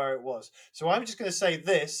sure where it was. So I'm just going to say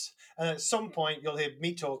this, and at some point you'll hear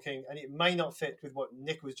me talking, and it may not fit with what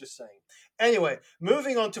Nick was just saying. Anyway,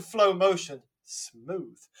 moving on to Flow Motion.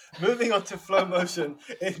 Smooth. Moving on to Flow Motion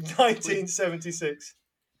in 1976.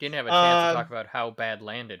 Didn't have a chance to talk about how bad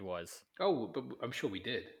Landed was. Oh, but I'm sure we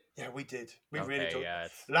did. Yeah, we did. We Okay, really did. yeah,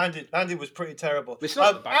 it's- Landed was pretty terrible. It's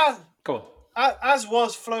not Go on. As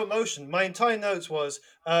was Flow Motion. My entire notes was,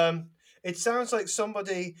 it sounds like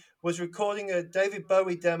somebody was recording a David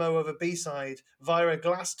Bowie demo of a B-side via a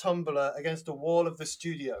glass tumbler against the wall of the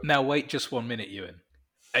studio. Now wait just 1 minute, Ewan.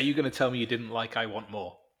 Are you going to tell me you didn't like I Want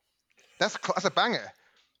More? That's a banger.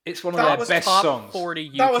 It's one of That their was best top songs.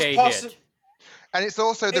 40 That was UK possi- hit. And it's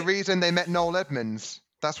also the reason they met Noel Edmonds.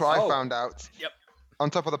 That's what I found out. Yep. On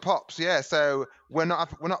Top of the Pops, yeah. So we're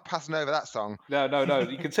not passing over that song. No.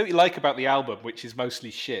 You can see what you like about the album, which is mostly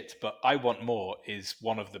shit, but I Want More is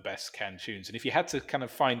one of the best Can tunes. And if you had to kind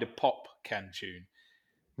of find a pop Can tune,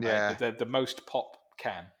 Yeah. the most pop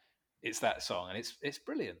Can, it's that song, and it's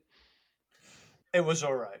brilliant. It was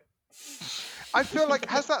all right. I feel like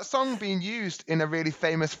has that song been used in a really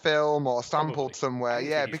famous film or sampled Probably. somewhere? It's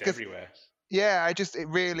Yeah, used because everywhere.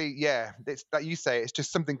 it's like you say, it's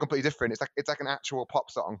just something completely different. It's like an actual pop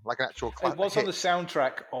song, like an actual It was on the hit.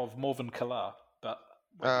 soundtrack of Morven Kala, but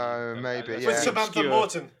Maybe, that's yeah. With very Samantha obscure.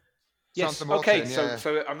 Morton. Yes. Samantha Okay. Morton, yeah.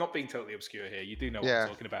 So I'm not being totally obscure here. You do know what Yeah. I'm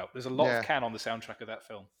talking about. There's a lot Yeah. of Can on the soundtrack of that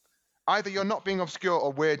film. Either you're not being obscure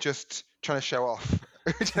or we're just trying to show off.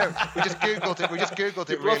 We just googled it. We just googled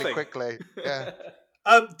it You're really bluffing. quickly. Yeah.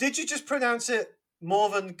 Did you just pronounce it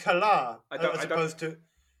Morven Kala I don't- as I don't- opposed to?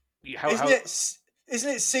 How, Isn't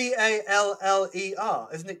it Caller?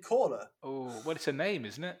 Isn't it Caller? Oh, well, it's a name,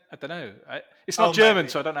 isn't it? I don't know. It's Oh, not German, maybe.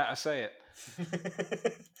 so I don't know how to say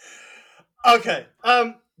it. Okay.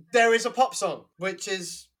 There is a pop song which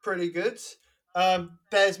is pretty good.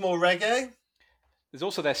 There's more reggae. There's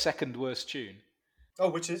also their second worst tune. Oh,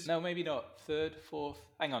 which is? No, maybe not. Third, fourth.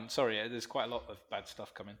 Hang on, sorry. There's quite a lot of bad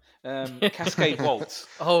stuff coming. Cascade Waltz.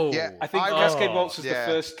 Oh, Yeah, I think I- Cascade Waltz was yeah.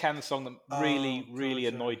 the first Can song that really, Oh, really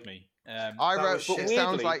God, yeah. annoyed me. I That wrote. was It shit.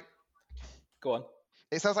 sounds Weirdly- like Go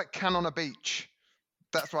on. Can on a beach.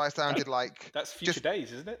 That's what I sounded like. That's Future Just-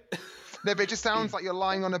 Days, isn't it? No, but it just sounds like you're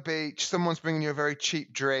lying on a beach. Someone's bringing you a very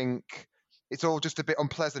cheap drink. It's all just a bit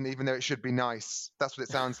unpleasant, even though it should be nice. That's what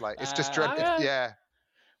it sounds like. It's just dreadful. Yeah.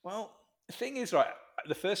 Well, the thing is, right,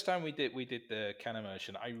 the first time we did the Can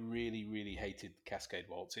immersion, I really, really hated Cascade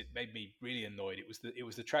Waltz. It made me really annoyed. It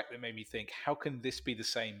was the track that made me think, how can this be the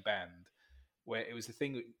same band? Where it was the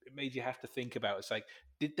thing that it made you have to think about. It's like,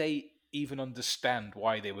 did they even understand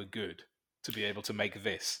why they were good to be able to make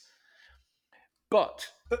this? But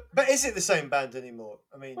But is it the same band anymore?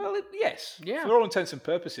 I mean, well, yes, Yeah. for all intents and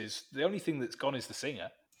purposes, the only thing that's gone is the singer.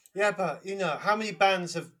 yeah, but how many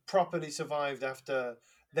bands have properly survived after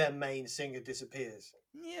their main singer disappears?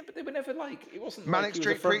 Yeah, but they were never like it wasn't. Manic like he was a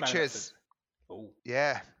Street front man Preachers. after- Oh,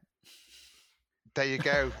 Yeah. There you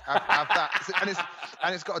go. Have that.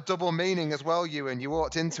 And it's got a double meaning as well, Ewan. You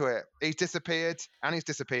walked into it. He's disappeared and he's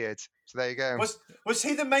disappeared. So there you go. Was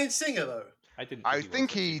he the main singer though? I didn't. I was think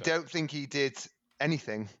actually, he but- don't think he did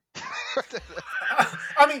anything.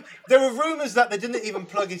 I mean, there were rumours that they didn't even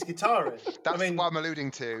plug his guitar in. That's I mean, what I'm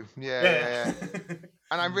alluding to. Yeah. yeah.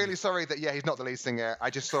 And I'm really sorry that he's not the lead singer. I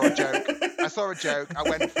just saw a joke. I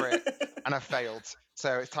went for it, and I failed.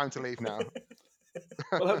 So it's time to leave now.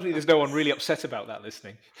 Well, hopefully, there's no one really upset about that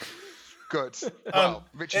listening. Good. Well,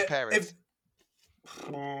 Richie's if- parents.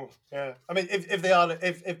 Yeah, I mean,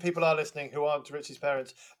 if people are listening who aren't Richie's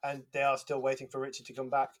parents and they are still waiting for Richie to come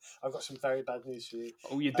back, I've got some very bad news for you.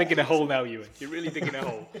 Oh, you're digging a hole now, Ewan. You're really digging a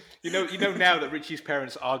hole. You know now that Richie's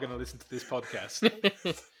parents are going to listen to this podcast.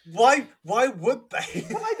 Why would they?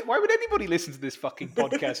 Why would anybody listen to this fucking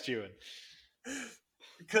podcast, Ewan?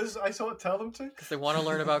 Because I sort of tell them to. because they want to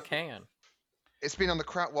learn about Can. It's been on the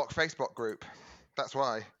Krautwalk Facebook group. That's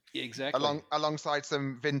why. Yeah, exactly. Alongside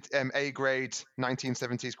some A-grade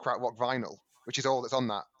 1970s Krautwalk vinyl, which is all that's on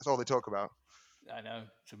that. That's all they talk about. I know,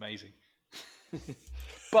 it's amazing.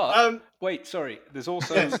 But Um, wait, sorry. There's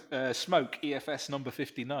also Smoke EFS number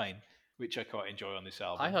 59, which I quite enjoy on this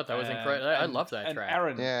album. I thought that was incredible. I love that and track.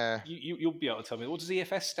 Aaron, Yeah. you'll be able to tell me, what does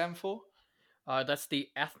EFS stand for? That's the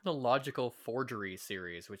Ethnological Forgery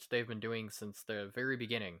series, which they've been doing since the very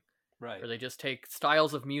beginning, Right. where they just take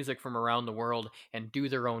styles of music from around the world and do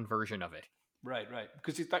their own version of it. Right.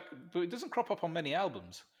 Because but it doesn't crop up on many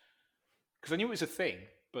albums. Because I knew it was a thing,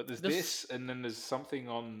 but there's this and then there's something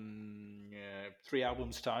on 3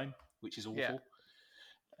 albums' time, which is awful.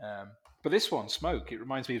 Yeah. But this one, Smoke, it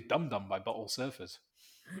reminds me of Dum Dum by Bottle Surfers.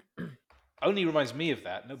 Only reminds me of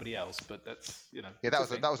that, nobody else. But that's Yeah, that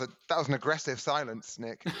was an aggressive silence,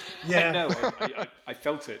 Nick. Yeah. I know. I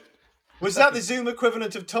felt it. Was that the Zoom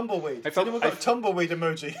equivalent of tumbleweed? Has anyone got a tumbleweed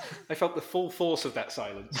emoji? I felt the full force of that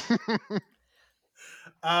silence.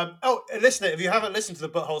 Listener, if you haven't listened to the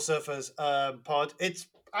Butthole Surfers pod, it's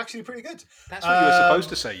actually pretty good. That's what you were supposed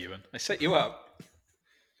to say, Ewan. I set you up.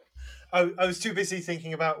 I was too busy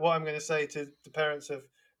thinking about what I'm going to say to the parents of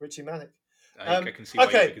Richie Manic. I can see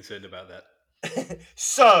why you're concerned about that.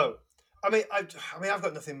 So, I've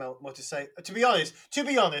got nothing more to say. To be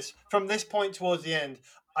honest, from this point towards the end,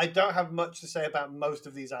 I don't have much to say about most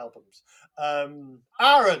of these albums.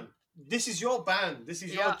 Aaron, this is your band. This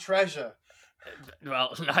is your treasure.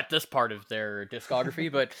 Well, not this part of their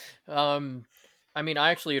discography, but I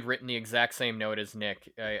actually had written the exact same note as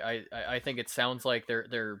Nick. I think it sounds like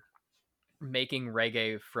they're making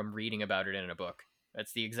reggae from reading about it in a book.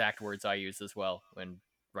 That's the exact words I used as well when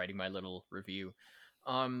writing my little review.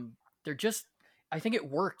 I think it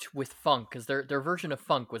worked with funk because their version of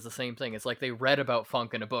funk was the same thing. It's like they read about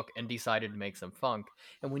funk in a book and decided to make some funk.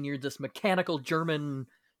 And when you're this mechanical German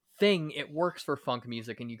thing, it works for funk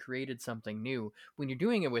music and you created something new. When you're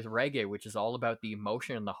doing it with reggae, which is all about the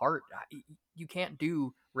emotion and the heart, you can't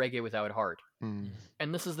do reggae without heart.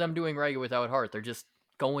 And this is them doing reggae without heart. They're just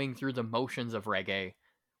going through the motions of reggae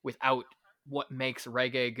without what makes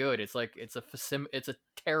reggae good. It's like it's a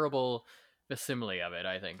terrible facsimile of it.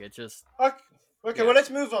 I think it's just okay. Well, let's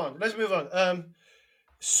move on.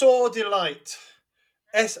 Saw Delight,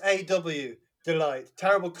 SAW Delight.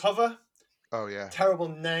 Terrible cover. Oh yeah. Terrible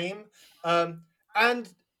name. And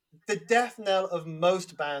the death knell of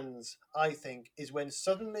most bands, I think, is when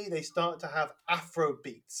suddenly they start to have Afro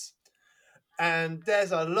beats. And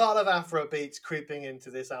there's a lot of Afro beats creeping into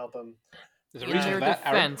this album. There's a reason for that,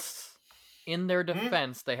 in their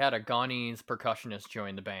defense, they had a Ghanese percussionist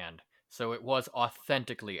join the band. So it was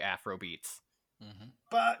authentically Afro beats.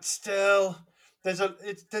 But still,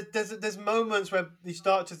 there's moments where you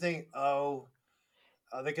start to think, oh,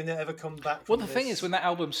 are they going to ever come back? Well, the thing is, when that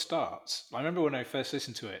album starts, I remember when I first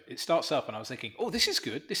listened to it, it starts up and I was thinking, oh, this is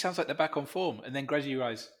good. This sounds like they're back on form. And then gradually you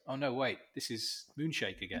realize, oh, no, wait, this is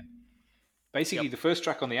Moonshake again. Basically, the first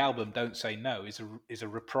track on the album, Don't Say No, is a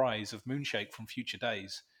reprise of Moonshake from Future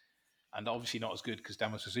Days. And obviously not as good because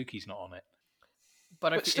Damo Suzuki's not on it.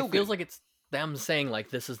 But it feels like it's them saying, like,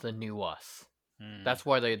 this is the new us. That's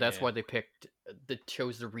why they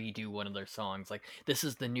chose to redo one of their songs. Like, this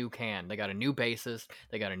is the new Can. They got a new bassist,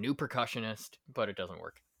 they got a new percussionist, but it doesn't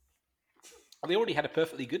work. They already had a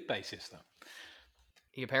perfectly good bassist, though.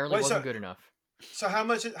 He apparently wasn't good enough. So how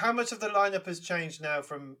much of the lineup has changed now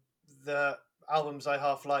from the albums I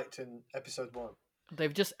half liked in episode 1?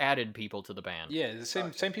 They've just added people to the band. Yeah, the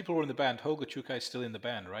same people were in the band. Holger Chukai is still in the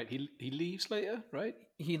band, right? He leaves later, right?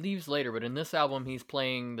 He leaves later, but in this album, he's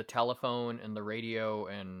playing the telephone and the radio,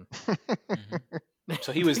 and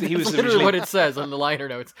so he was literally originally what it says on the liner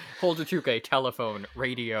notes: Holger Chukai, telephone,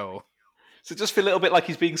 radio. So it does feel a little bit like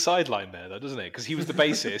he's being sidelined there, though, doesn't it? Because he was the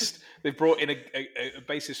bassist. They've brought in a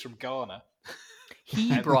bassist from Ghana.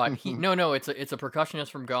 No, it's a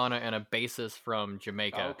percussionist from Ghana and a bassist from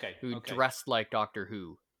Jamaica who dressed like Doctor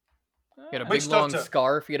Who. He had a big long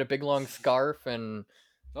scarf. And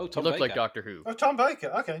he looked like Doctor Who. Oh, Tom Baker.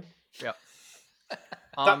 Okay. Yep.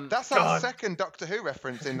 That's our second Doctor Who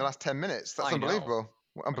reference in the last 10 minutes. That's unbelievable.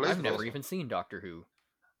 Unbelievable. I've never even seen Doctor Who.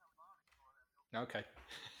 Okay.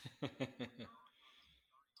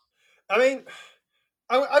 I mean,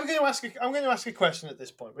 I'm going to ask a question at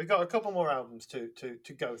this point. We've got a couple more albums to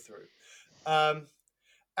go through, and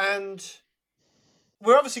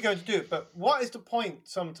we're obviously going to do it. But what is the point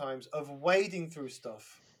sometimes of wading through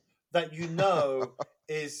stuff that you know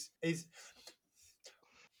is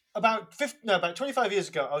about 25 years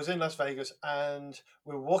ago? I was in Las Vegas and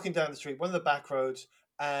we were walking down the street, one of the back roads,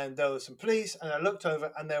 and there was some police. And I looked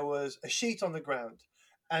over and there was a sheet on the ground.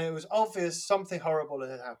 And it was obvious something horrible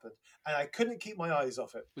had happened. And I couldn't keep my eyes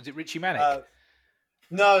off it. Was it Richie Manic?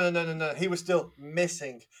 No. He was still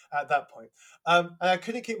missing at that point. And I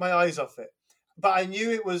couldn't keep my eyes off it. But I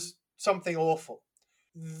knew it was something awful.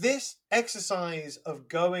 This exercise of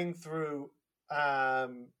going through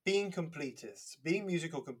being completists, being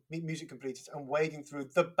music completists, and wading through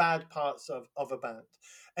the bad parts of a band,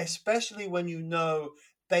 especially when you know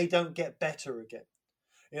they don't get better again.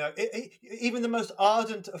 You know, even the most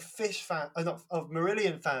ardent of Fish fan, of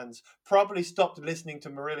Marillion fans, probably stopped listening to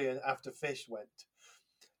Marillion after Fish went.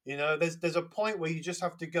 You know, there's a point where you just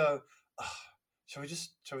have to go, oh, shall we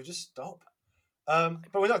just stop?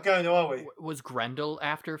 But we're not going to, are we? Was Grendel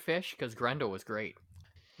after Fish? Because Grendel was great.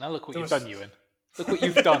 Now look what you've done, Ewan. Look what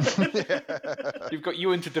you've done. You've got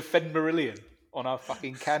Ewan to defend Marillion on our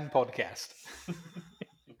fucking Can podcast.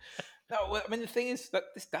 No, I mean the thing is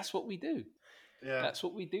that's what we do. Yeah, that's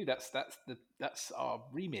what we do. That's our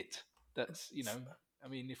remit. That's, you know, I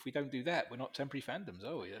mean, if we don't do that, we're not temporary fandoms,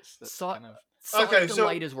 are we? That's kind of okay.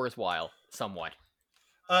 Delight is worthwhile, somewhat.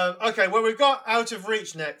 Okay, well, we've got Out of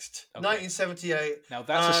Reach next, 1978. Now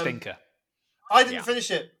that's a stinker. I didn't finish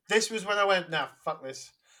it. This was when I went, nah, fuck this.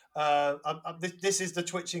 This is the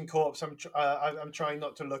twitching corpse I'm trying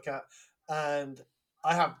not to look at, and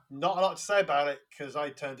I have not a lot to say about it because I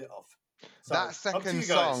turned it off. So, that second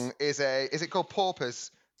song is it called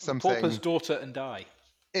Paupers something? Pauper's Daughter and Die.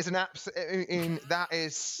 Is an that's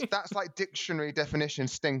like dictionary definition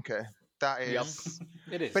stinker. That is.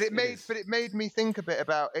 It is. But it made me think a bit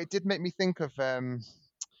about. It did make me think of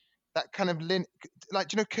that kind of like,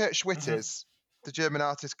 do you know Kurt Schwitters, the German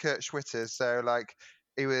artist Kurt Schwitters? So like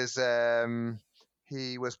he was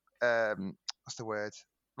what's the word?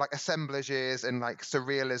 Like assemblages and like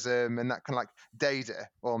surrealism and that kind of like Dada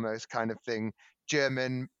almost kind of thing.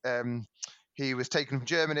 German. He was taken from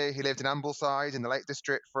Germany. He lived in Ambleside in the Lake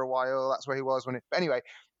District for a while. That's where he was when. But anyway,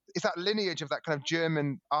 it's that lineage of that kind of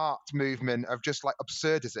German art movement of just like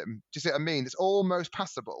absurdism. Do you see what I mean? It's almost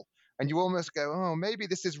passable, and you almost go, "Oh, maybe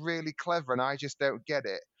this is really clever, and I just don't get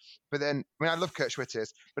it." But then, I mean, I love Kurt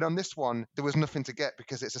Schwitters, but on this one, there was nothing to get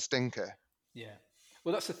because it's a stinker. Yeah.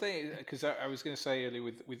 Well, that's the thing, because I was going to say earlier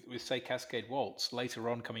with say Cascade Waltz, later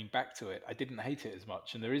on coming back to it, I didn't hate it as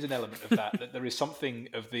much. And there is an element of that there is something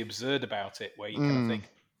of the absurd about it where you kind of think,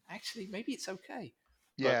 actually, maybe it's okay.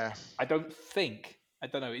 Yeah. But I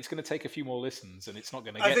don't know, it's going to take a few more listens and it's not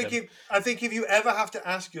going to get them. I think if you ever have to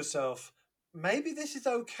ask yourself, maybe this is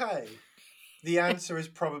okay, the answer is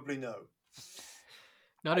probably no.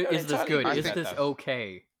 Not is this good, is this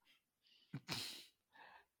okay?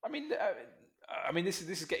 I mean, this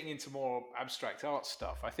is getting into more abstract art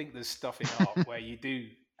stuff. I think there's stuff in art where you do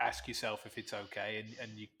ask yourself if it's okay, and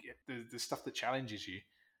you the stuff that challenges you.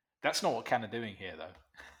 That's not what Can are doing here, though.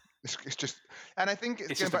 It's just, and I think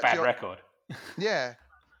it's just a bad record. Yeah,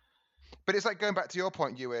 but it's like going back to your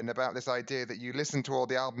point, Ewan, about this idea that you listen to all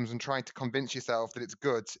the albums and trying to convince yourself that it's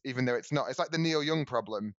good, even though it's not. It's like the Neil Young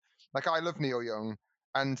problem. Like, I love Neil Young.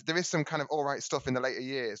 And there is some kind of all right stuff in the later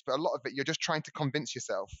years, but a lot of it, you're just trying to convince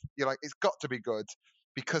yourself. You're like, it's got to be good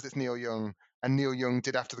because it's Neil Young, and Neil Young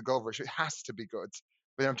did After the Gold Rush. It has to be good.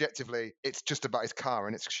 But objectively, it's just about his car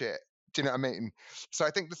and it's shit. Do you know what I mean? So I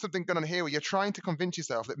think there's something going on here where you're trying to convince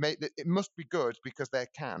yourself that it must be good because they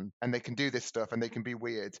can do this stuff and they can be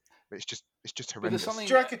weird. But it's just horrendous. Do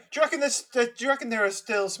you reckon there are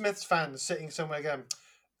still Smiths fans sitting somewhere going,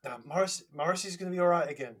 "Nah, Morrissey's going to be all right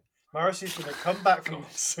again. Morrissey's going to come back from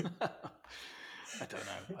this." I don't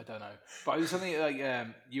know. But it was something like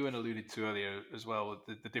Ewan alluded to earlier as well.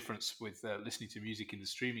 The difference with listening to music in the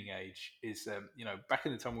streaming age is, back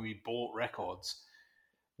in the time when we bought records,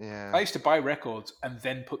 I used to buy records and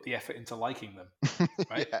then put the effort into liking them,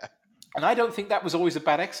 right? Yeah. And I don't think that was always a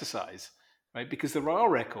bad exercise, right? Because there are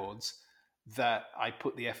records that I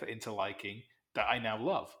put the effort into liking that I now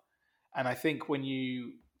love. And I think when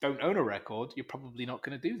you don't own a record, you're probably not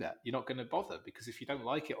going to do that. You're not going to bother, because if you don't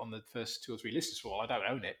like it on the first 2 or 3 listens, well, I don't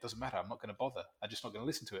own it. Doesn't matter. I'm not going to bother. I'm just not going to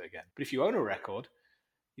listen to it again. But if you own a record,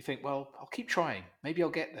 you think, well, I'll keep trying. Maybe I'll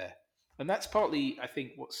get there. And that's partly, I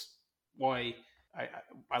think, why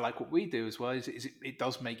I like what we do as well, is it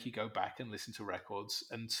does make you go back and listen to records.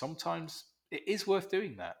 And sometimes it is worth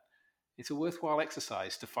doing that. It's a worthwhile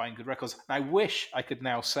exercise to find good records. And I wish I could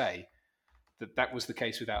now say that was the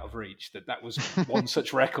case with Out of Reach, that was one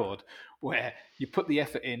such record where you put the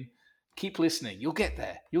effort in, keep listening, you'll get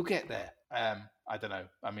there. I don't know.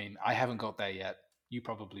 I mean, I haven't got there yet. You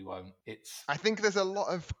probably won't. I think there's a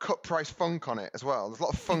lot of cut price funk on it as well. There's a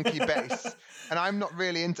lot of funky bass, and I'm not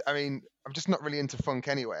really into. I mean, I'm just not really into funk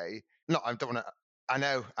anyway. No, I don't want to. I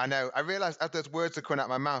know. I realised as those words are coming out of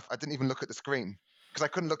my mouth, I didn't even look at the screen because I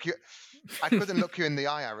couldn't look you. I couldn't look you in the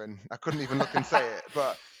eye, Aaron. I couldn't even look and say it.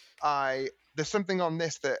 But there's something on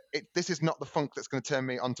this this is not the funk that's going to turn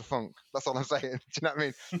me onto funk. That's all I'm saying. Do you know what I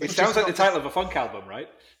mean? It sounds like the title of a funk album, right?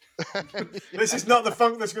 This is not the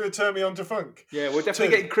funk that's going to turn me on to funk. Yeah, we're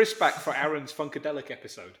definitely getting Chris back for Aaron's Funkadelic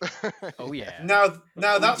episode. Oh yeah. Now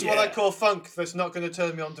that's what I yeah. call funk. That's not going to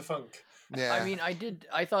turn me on to funk. Yeah. I mean,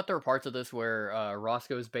 I thought there were parts of this where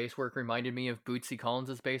Roscoe's bass work reminded me of Bootsy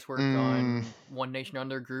Collins' bass work on One Nation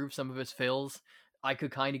Under Groove. Some of his fills, I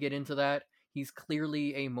could kind of get into that. He's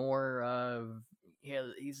clearly a more,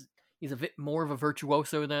 he's a bit more of a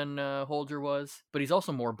virtuoso than Holder was, but he's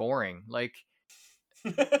also more boring. Like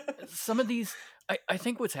some of these, I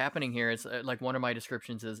think what's happening here is like one of my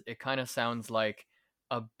descriptions is it kind of sounds like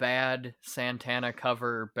a bad Santana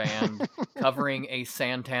cover band covering a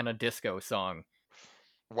Santana disco song.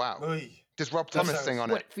 Wow. Oy. Does Rob That Thomas sounds- sing on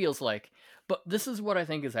What it? it feels like. But this is what I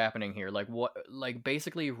think is happening here. Like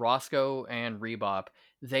basically Roscoe and Rebop,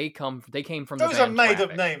 they came from Those the are band made up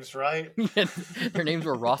Traffic. names, right? Their names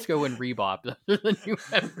were Roscoe and Rebop. They're the new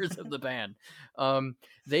members of the band.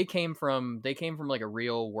 They came from like a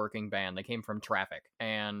real working band. They came from Traffic,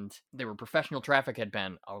 and they were professional. Traffic had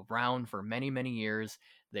been around for many, many years.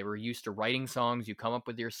 They were used to writing songs. You come up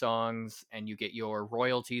with your songs, and you get your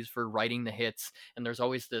royalties for writing the hits. And there's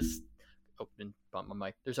always this. Oh, didn't bump my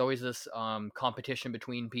mic. There's always this competition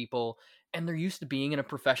between people, and they're used to being in a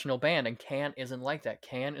professional band. And Can isn't like that.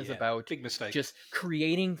 Can is Yeah, about big mistake. just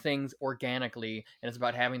creating things organically, and it's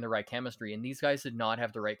about having the right chemistry. And these guys did not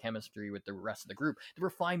have the right chemistry with the rest of the group. They were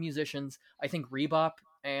fine musicians. I think Rebop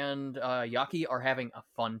and Yaki are having a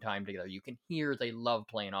fun time together. You can hear they love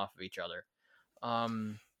playing off of each other.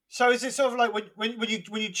 So is it sort of like when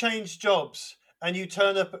you change jobs and you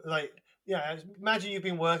turn up like, yeah, imagine you've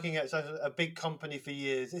been working at a big company for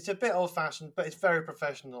years. It's a bit old-fashioned, but it's very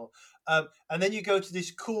professional. And then you go to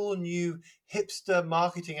this cool new hipster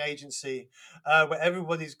marketing agency where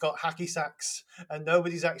everybody's got hacky sacks and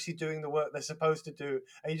nobody's actually doing the work they're supposed to do.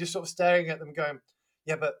 And you're just sort of staring at them going,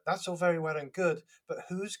 yeah, but that's all very well and good, but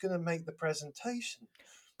who's going to make the presentation?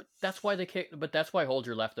 That's why that's why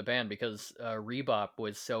Holder left the band, because Rebop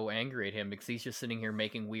was so angry at him because he's just sitting here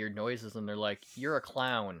making weird noises, and they're like, "You're a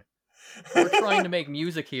clown. We're trying to make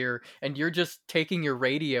music here, and you're just taking your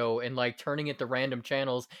radio and like turning it to random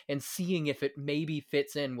channels and seeing if it maybe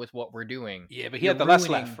fits in with what we're doing." Yeah, but he You're had the last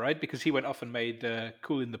ruining- laugh, right? Because he went off and made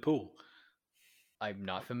Cool in the Pool. I'm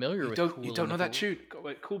not familiar with. You Cool don't in know the that Pool.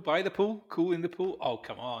 tune? Cool by the Pool? Cool in the Pool? Oh,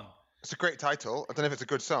 come on. It's a great title. I don't know if it's a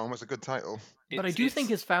good song, but it's a good title. But I do think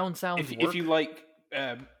his found sounds work. if you like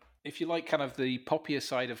kind of the poppier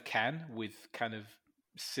side of Can with kind of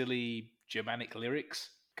silly Germanic lyrics,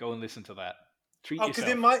 go and listen to that. Treat Oh, because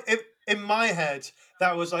yourself. in my head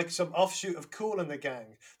that was like some offshoot of Cool in the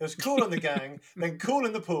Gang. There's Cool in the Gang, then Cool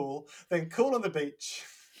in the Pool, then Cool on the Beach.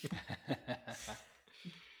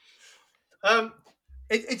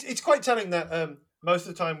 It's quite telling that most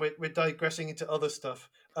of the time we're digressing into other stuff.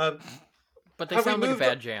 But they Have we sound like a moved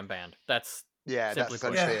bad up- jam band. That's Yeah, Simply that's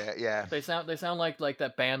put. essentially it. Yeah. they sound like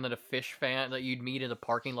that band that a Fish fan that you'd meet in the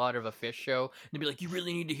parking lot of a Fish show. And they'd be like, "You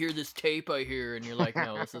really need to hear this tape I hear," and you're like,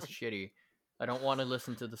 "No, this is shitty. I don't want to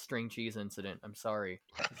listen to the string cheese incident. I'm sorry."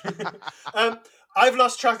 I've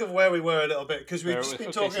lost track of where we were a little bit because we've just been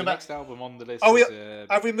Okay, talking so about. next album on the list Oh, is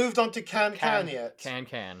have we moved on to Can yet?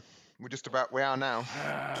 Can. We're just about, we are now.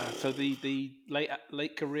 so the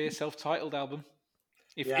late career self-titled album.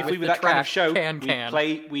 If Yeah. we With were the that kind of track, show,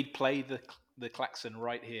 Can. we'd play the klaxon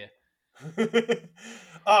right here.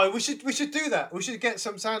 Oh, we should do that. We should get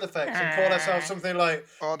some sound effects and call ourselves something like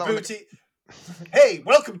Oh, that would Booty. Hey,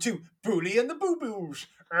 welcome to Booty and the Boo Boos.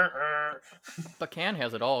 But Can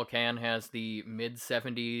has it all. Can has the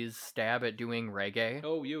mid-70s stab at doing reggae.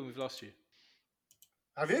 Oh, we've lost you.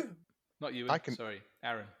 Have you? Not you. I can- Sorry,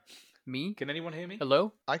 Aaron. Me? Can anyone hear me?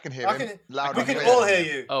 Hello? I can hear I him can, loud we and can clear. all hear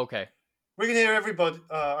you. Oh, okay. We can hear everybody.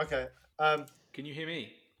 Okay. Can you hear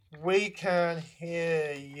me? We can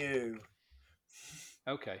hear you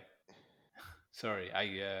Okay. Sorry,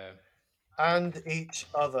 and each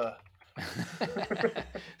other.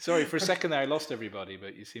 Sorry, for a second there I lost everybody, but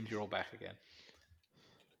it seems you're all back again.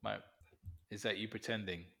 Is that you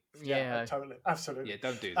pretending? Yeah. Totally. Absolutely. Yeah,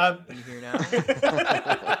 don't do that. Can you hear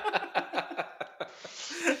now?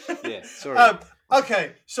 Yeah, sorry.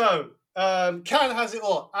 Okay, so Can has it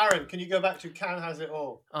all. Aaron, can you go back to Can has it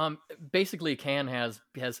all? Basically, Can has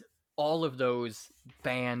all of those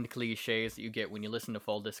band cliches that you get when you listen to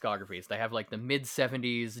full discographies. They have like the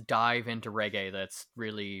mid-70s dive into reggae that's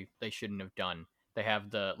really they shouldn't have done. They have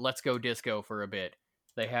the Let's Go Disco for a bit.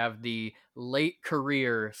 They have the late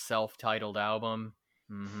career self-titled album.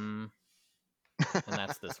 And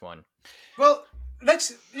that's this one. Well,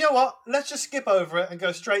 you know what? Let's just skip over it and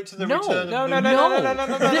go straight to the No, return no, of no, Lou- no, no, no,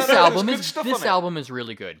 no, no, This no, album there's good is stuff this on it. album is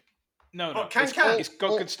really good. No, Oh, Can. it's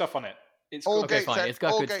got good stuff on it. It's All got, Okay, Gates, fine, it's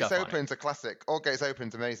got All good Gates stuff on it. Open's a classic. All Gates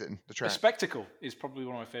Open's amazing. The The track. Spectacle is probably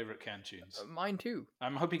one of my favourite Can tunes. Mine too.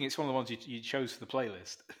 I'm hoping it's one of the ones you chose for the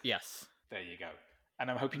playlist. Yes. There you go. And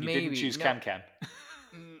I'm hoping you Maybe. didn't choose No. Can Can.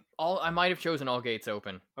 I might have chosen All Gates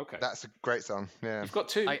Open. Okay. That's a great song. Yeah. You've got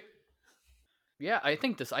two. Yeah, I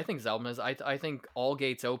think this album is. I think All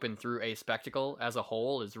Gates Open through a Spectacle as a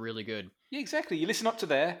whole is really good. Yeah, exactly. You listen up to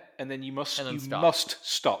there, and then you must And then you stop. must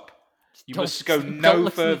stop. You Don't- must go don't no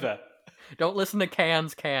listen- further. Don't listen to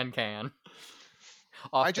Can's Can off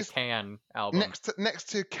I the just- Can album. Next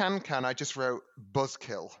to Can Can, I just wrote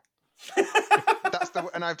Buzzkill. That's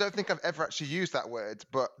and I don't think I've ever actually used that word,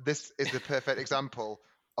 but this is the perfect example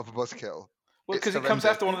of a buzzkill. Well, It's because it comes horrendous.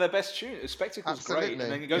 after one of their best tunes. Spectacle's great, Absolutely.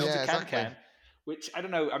 and then it goes Yeah, into Can exactly. Can, which I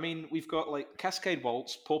don't know. I mean, we've got like Cascade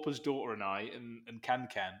Waltz, Pauper's Daughter and I, and Can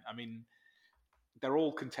Can. I mean, they're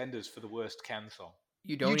all contenders for the worst Can song.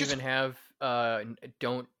 You don't just- even have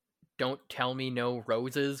don't tell me no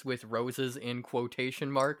roses with roses in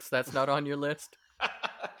quotation marks. That's not on your list.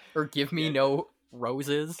 Or give me Yeah. no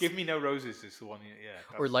roses. Give Me No Roses is the one.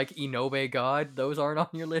 Yeah. Or like Inobe God. Those aren't on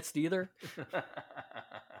your list either.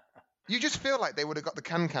 You just feel like they would have got the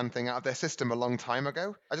Can Can thing out of their system a long time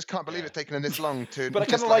ago. I just can't believe Yeah. it's taken them this long to. But I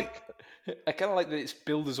just kind of like that it's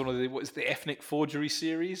billed as one of the the ethnic forgery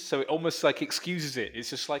series, so it almost like excuses it. It's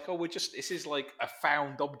just like, oh, this is like a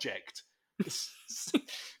found object. It's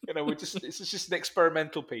just an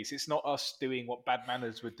experimental piece. It's not us doing what Bad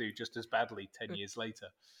Manners would do just as badly 10 years later.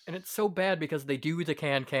 And it's so bad because they do the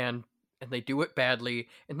Can and they do it badly,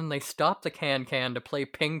 and then they stop the Can to play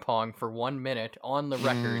ping pong for 1 minute on the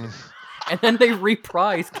record, and then they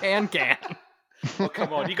reprise Can. Well,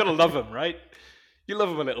 come on, you got to love them, right? You love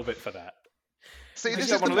them a little bit for that. See, I this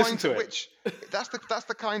just is don't the wanna listen point to at it. which that's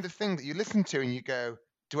the kind of thing that you listen to and you go,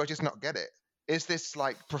 "Do I just not get it? Is this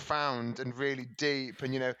like profound and really deep?"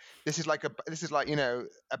 And this is like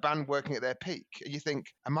a band working at their peak. And you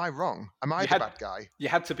think, "Am I wrong? Am I You the had- bad guy?" You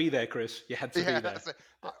had to be there, Chris. You had to be there. That's it.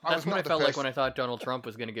 I That's was what not I the felt like first- when I thought Donald Trump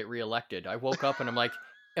was going to get reelected. I woke up and I'm like,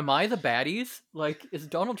 am I the baddies? Like, is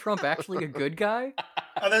Donald Trump actually a good guy?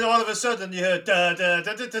 And then all of a sudden you heard da da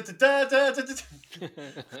da da da da da da da.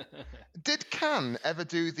 Did Can ever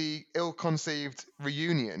do the ill-conceived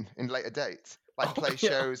reunion in later dates, like play yeah.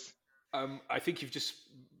 shows? I think you've just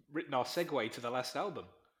written our segue to the last album.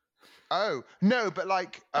 Oh no, but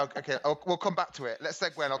like, okay, we'll come back to it. Let's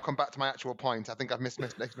segue, and I'll come back to my actual point. I think I've missed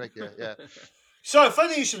it. Yeah. So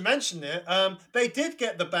funny you should mention it. They did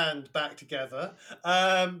get the band back together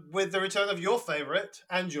with the return of your favourite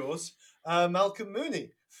and yours, Malcolm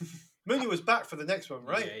Mooney. Mooney was back for the next one,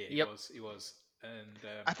 right? Yeah, Yep. he was. And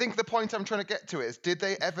I think the point I'm trying to get to is, did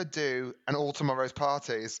they ever do an All Tomorrow's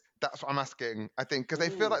Parties? That's what I'm asking. I think because they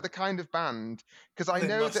feel Ooh. like the kind of band. Because I They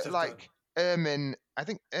know must that have like Ermin, I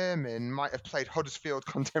think Ermin might have played Huddersfield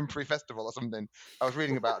Contemporary Festival or something. I was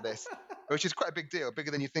reading about this, which is quite a big deal, bigger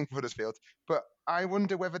than you think for Huddersfield. But I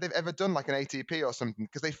wonder whether they've ever done like an ATP or something,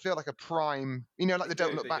 because they feel like a prime, like the They Don't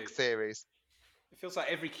do, Look they Back do. series. it feels like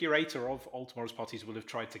every curator of All Tomorrow's Parties will have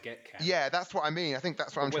tried to get Can. Yeah, that's what I mean. I think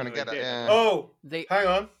that's what I'm But trying to whether get they at. did, Yeah. Oh, They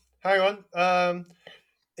hang on.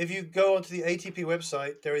 If you go onto the ATP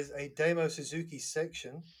website, there is a Damo Suzuki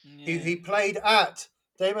section. He played at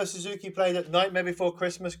Damo Suzuki played at Nightmare Before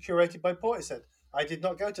Christmas, curated by Portishead. I did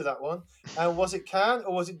not go to that one. And was it Can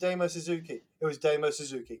or was it Damo Suzuki? It was Damo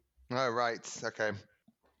Suzuki. Oh, right. Okay.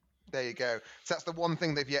 There you go. So that's the one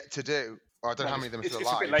thing they've yet to do. Or I don't know how many of them are it's, still it's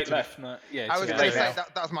alive. a bit late to be- left. No, yeah, I was it's a going bit to late say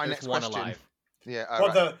left. that was my there's next one question. alive. Yeah.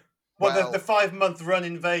 What alright. Well- the 5-month run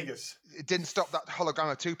in Vegas? It didn't stop that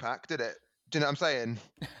hologram of Tupac, did it? Do you know what I'm saying?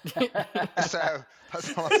 So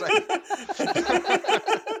that's all I'm saying.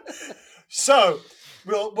 So,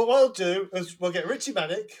 what we'll do is we'll get Richie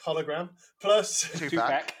Manic, hologram, plus Tupac.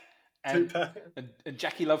 Tupac and, Tupac, and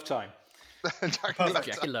Jackie Love Time. Perfect.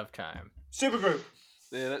 Jackie Love Time. supergroup.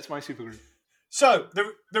 Yeah, that's my supergroup. So,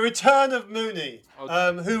 the return of Mooney,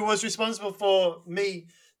 Oh. who was responsible for me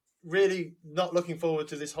really not looking forward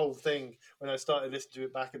to this whole thing when I started listening to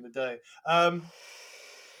it back in the day.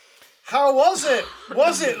 How was it?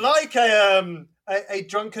 Was it like a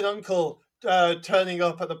drunken uncle turning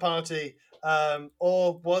up at the party,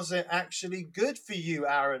 or was it actually good for you,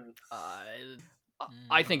 Aaron?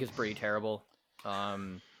 I think it's pretty terrible.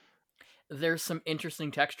 There's some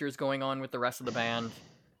interesting textures going on with the rest of the band,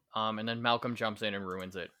 and then Malcolm jumps in and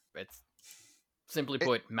ruins it. It's simply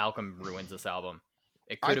put, Malcolm ruins this album.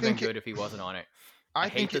 It I could have been think it- good if he wasn't on it. I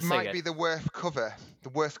hate think to it say might it. be the worst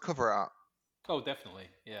cover art. Oh, definitely.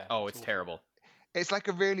 Yeah. Oh, it's terrible. It's like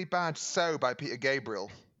a really bad So by Peter Gabriel.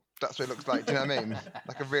 That's what it looks like. Do you know what I mean?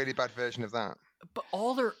 Like a really bad version of that. But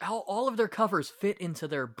all of their covers fit into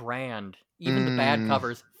their brand. Even the bad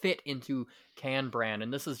covers fit into Can brand,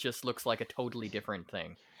 and this just looks like a totally different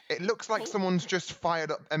thing. It looks like someone's just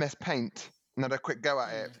fired up MS Paint and had a quick go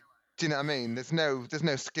at it. Do you know what I mean? There's no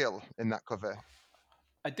skill in that cover.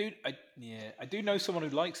 I do know someone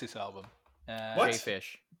who likes this album. What?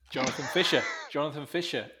 Fish. Jonathan Fisher. Jonathan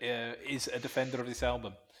Fisher is a defender of this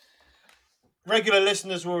album. Regular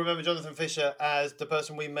listeners will remember Jonathan Fisher as the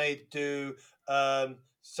person we made do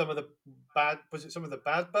some of the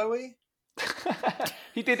bad Bowie?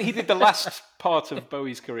 He did the last part of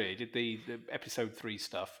Bowie's career. He did the episode 3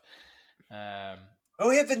 stuff. Oh,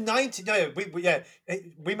 yeah, the 90s. No,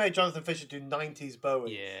 we made Jonathan Fisher do 90s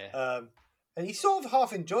Bowie. Yeah. And he sort of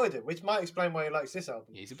half enjoyed it, which might explain why he likes this album.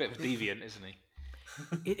 Yeah, he's a bit of a deviant, isn't he?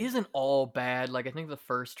 It isn't all bad. Like, I think the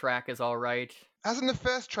first track is all right. Hasn't that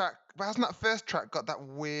first track got that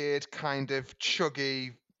weird kind of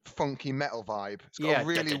chuggy, funky metal vibe? It's got a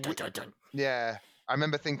really yeah. I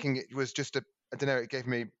remember thinking it was just I don't know, it gave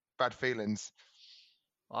me bad feelings.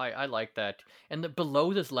 I like that. And the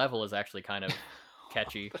below this level is actually kind of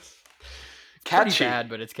catchy. Catchy. Pretty bad,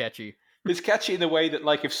 but it's catchy. It's catchy in the way that,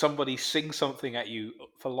 like, if somebody sings something at you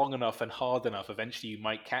for long enough and hard enough, eventually you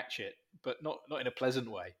might catch it, but not in a pleasant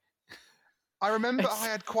way. I remember I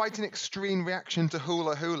had quite an extreme reaction to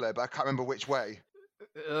Hula Hula, but I can't remember which way.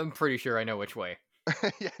 I'm pretty sure I know which way.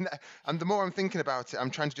 Yeah, no, and the more I'm thinking about it,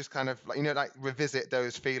 I'm trying to just kind of revisit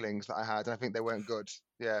those feelings that I had, and I think they weren't good.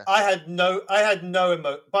 Yeah, I had no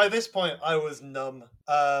By this point, I was numb.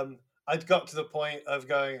 I'd got to the point of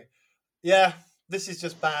going, yeah, this is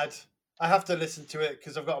just bad. I have to listen to it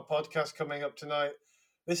because I've got a podcast coming up tonight.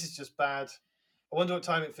 This is just bad. I wonder what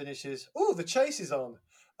time it finishes. Oh, The Chase is on.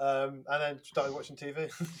 And then started watching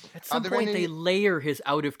TV. At some point, they layer his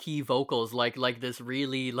out-of-key vocals like this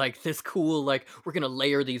really, like, this cool, like, we're going to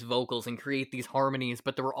layer these vocals and create these harmonies,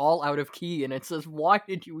 but they were all out of key, and it says, why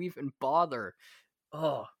did you even bother?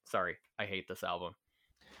 Oh, sorry. I hate this album.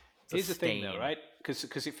 Here's the thing, though, right?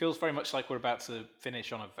 Because it feels very much like we're about to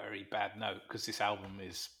finish on a very bad note, because this album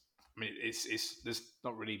is, I mean, it's there's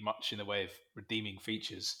not really much in the way of redeeming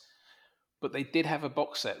features. But they did have a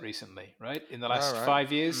box set recently, right? In the last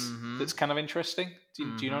 5 years, that's kind of interesting.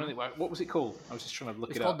 Do you know anything? What was it called? I was just trying to look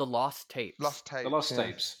it up. It's called The Lost Tapes. The Lost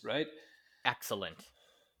Tapes, right? Excellent.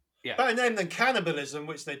 Yeah. Better name than Cannibalism,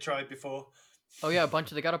 which they tried before. Oh yeah,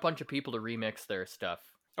 they got a bunch of people to remix their stuff.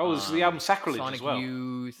 Oh, it's the album Sacrilege Sonic as well.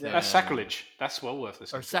 Youth. That's Sacrilege. That's well worth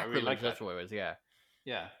listening or to. Sacrilege, really like that's that. what it was. Yeah.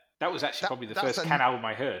 Yeah, that was actually probably the first Can album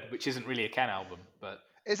I heard, which isn't really a Can album, but.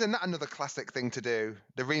 Isn't that another classic thing to do?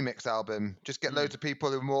 The remix album. Just get loads of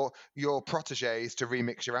people who are more your proteges to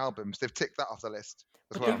remix your albums. They've ticked that off the list.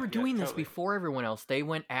 But they were doing this before everyone else. They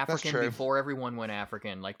went African before everyone went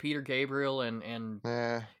African. Like Peter Gabriel and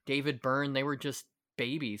David Byrne, they were just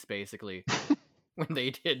babies, basically, when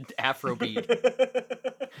they did Afrobeat.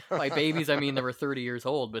 By babies, I mean they were 30 years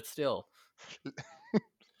old, but still.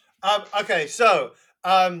 Okay, so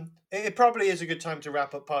it probably is a good time to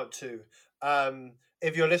wrap up part 2.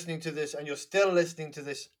 If you're listening to this and you're still listening to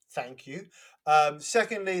this, thank you.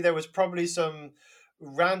 Secondly, there was probably some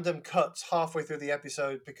random cuts halfway through the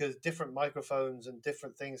episode because different microphones and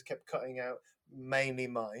different things kept cutting out, mainly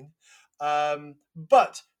mine.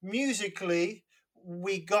 But musically,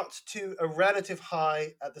 we got to a relative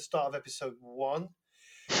high at the start of episode 1.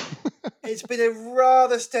 It's been a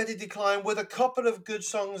rather steady decline with a couple of good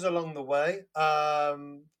songs along the way.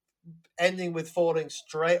 Ending with falling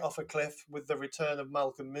straight off a cliff with the return of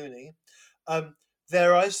Malcolm Mooney.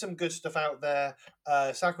 There is some good stuff out there,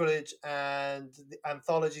 Sacrilege and the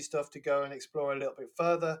anthology stuff to go and explore a little bit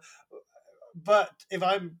further. But if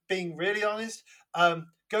I'm being really honest,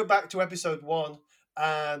 go back to episode 1,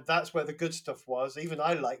 and that's where the good stuff was. Even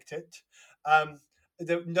I liked it.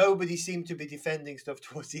 Nobody seemed to be defending stuff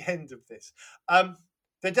towards the end of this.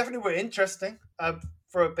 They definitely were interesting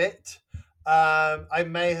for a bit. I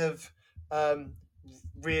may have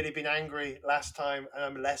really been angry last time, and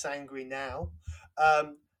I'm less angry now.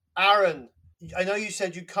 Aaron, I know you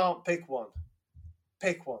said you can't pick one.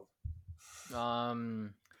 Pick one.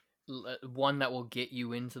 One that will get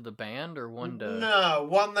you into the band, or one to... No,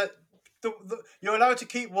 one that you're allowed to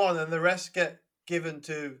keep one, and the rest get given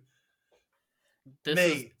to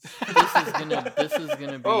me. This is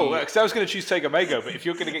gonna be. Oh, because I was going to choose Take Omega, but if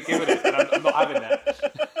you're going to get given it, then I'm not having that.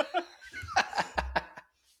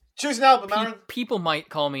 Choose an album, Aaron. People might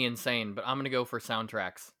call me insane, but I'm going to go for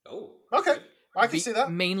soundtracks. Oh, okay. I can see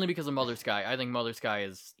that. Mainly because of Mother Sky. I think Mother Sky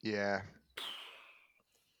is the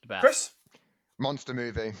best. Chris? Monster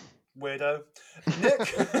movie. Weirdo. Nick?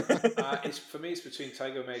 For me, it's between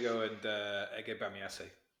Taigo Mego and Ege Bamiase.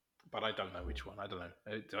 but I don't know which one. I don't know.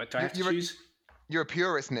 Do I have to You're- choose? You're a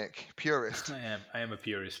purist, Nick. Purist. I am a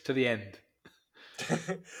purist to the end.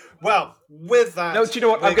 Well, with that... No, do you know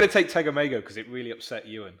what? I'm going to take Tagamago because it really upset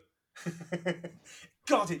Ewan.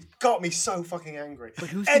 God, it got me so fucking angry. But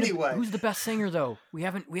who's the best singer though? We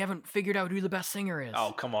haven't figured out who the best singer is.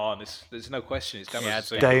 Oh, come on. There's no question. It's Demo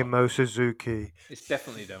Suzuki. Damo Suzuki. It's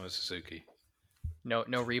definitely Demo Suzuki. No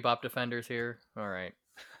Rebop defenders here. All right.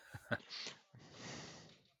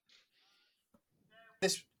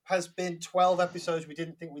 This has been 12 episodes. We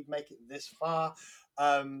didn't think we'd make it this far.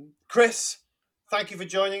 Chris, thank you for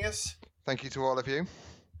joining us. Thank you to all of you.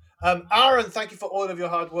 Aaron, thank you for all of your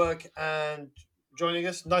hard work and joining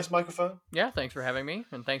us. Nice microphone. Yeah, thanks for having me,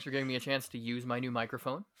 and thanks for giving me a chance to use my new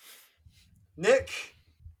microphone. Nick,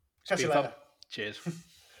 catch you Been fun. later. Cheers.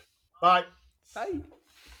 Bye. Bye.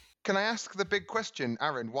 Can I ask the big question,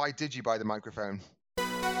 Aaron? Why did you buy the microphone?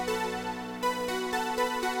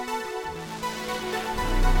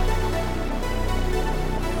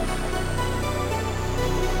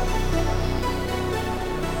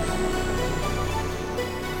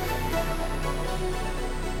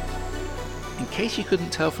 In case you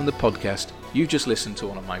couldn't tell from the podcast, you just listened to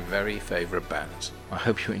one of my very favourite bands. I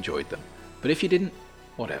hope you enjoyed them. But if you didn't,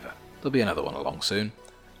 whatever. There'll be another one along soon.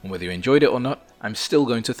 And whether you enjoyed it or not, I'm still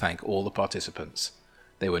going to thank all the participants.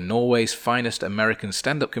 They were Norway's finest American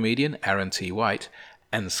stand-up comedian, Aaron T. White,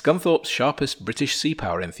 and Scunthorpe's sharpest British sea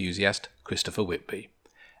power enthusiast, Christopher Whitby.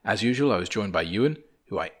 As usual, I was joined by Ewan,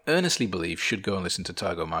 who I earnestly believe should go and listen to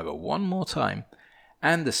Tagamago one more time,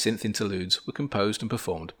 and the synth interludes were composed and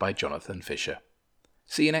performed by Jonathan Fisher.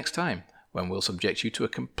 See you next time, when we'll subject you to a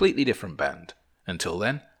completely different band. Until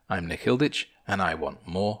then, I'm Nick Hilditch, and I want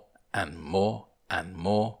more and more and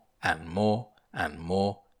more and more and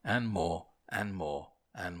more and more and more and more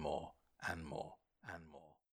and more and more.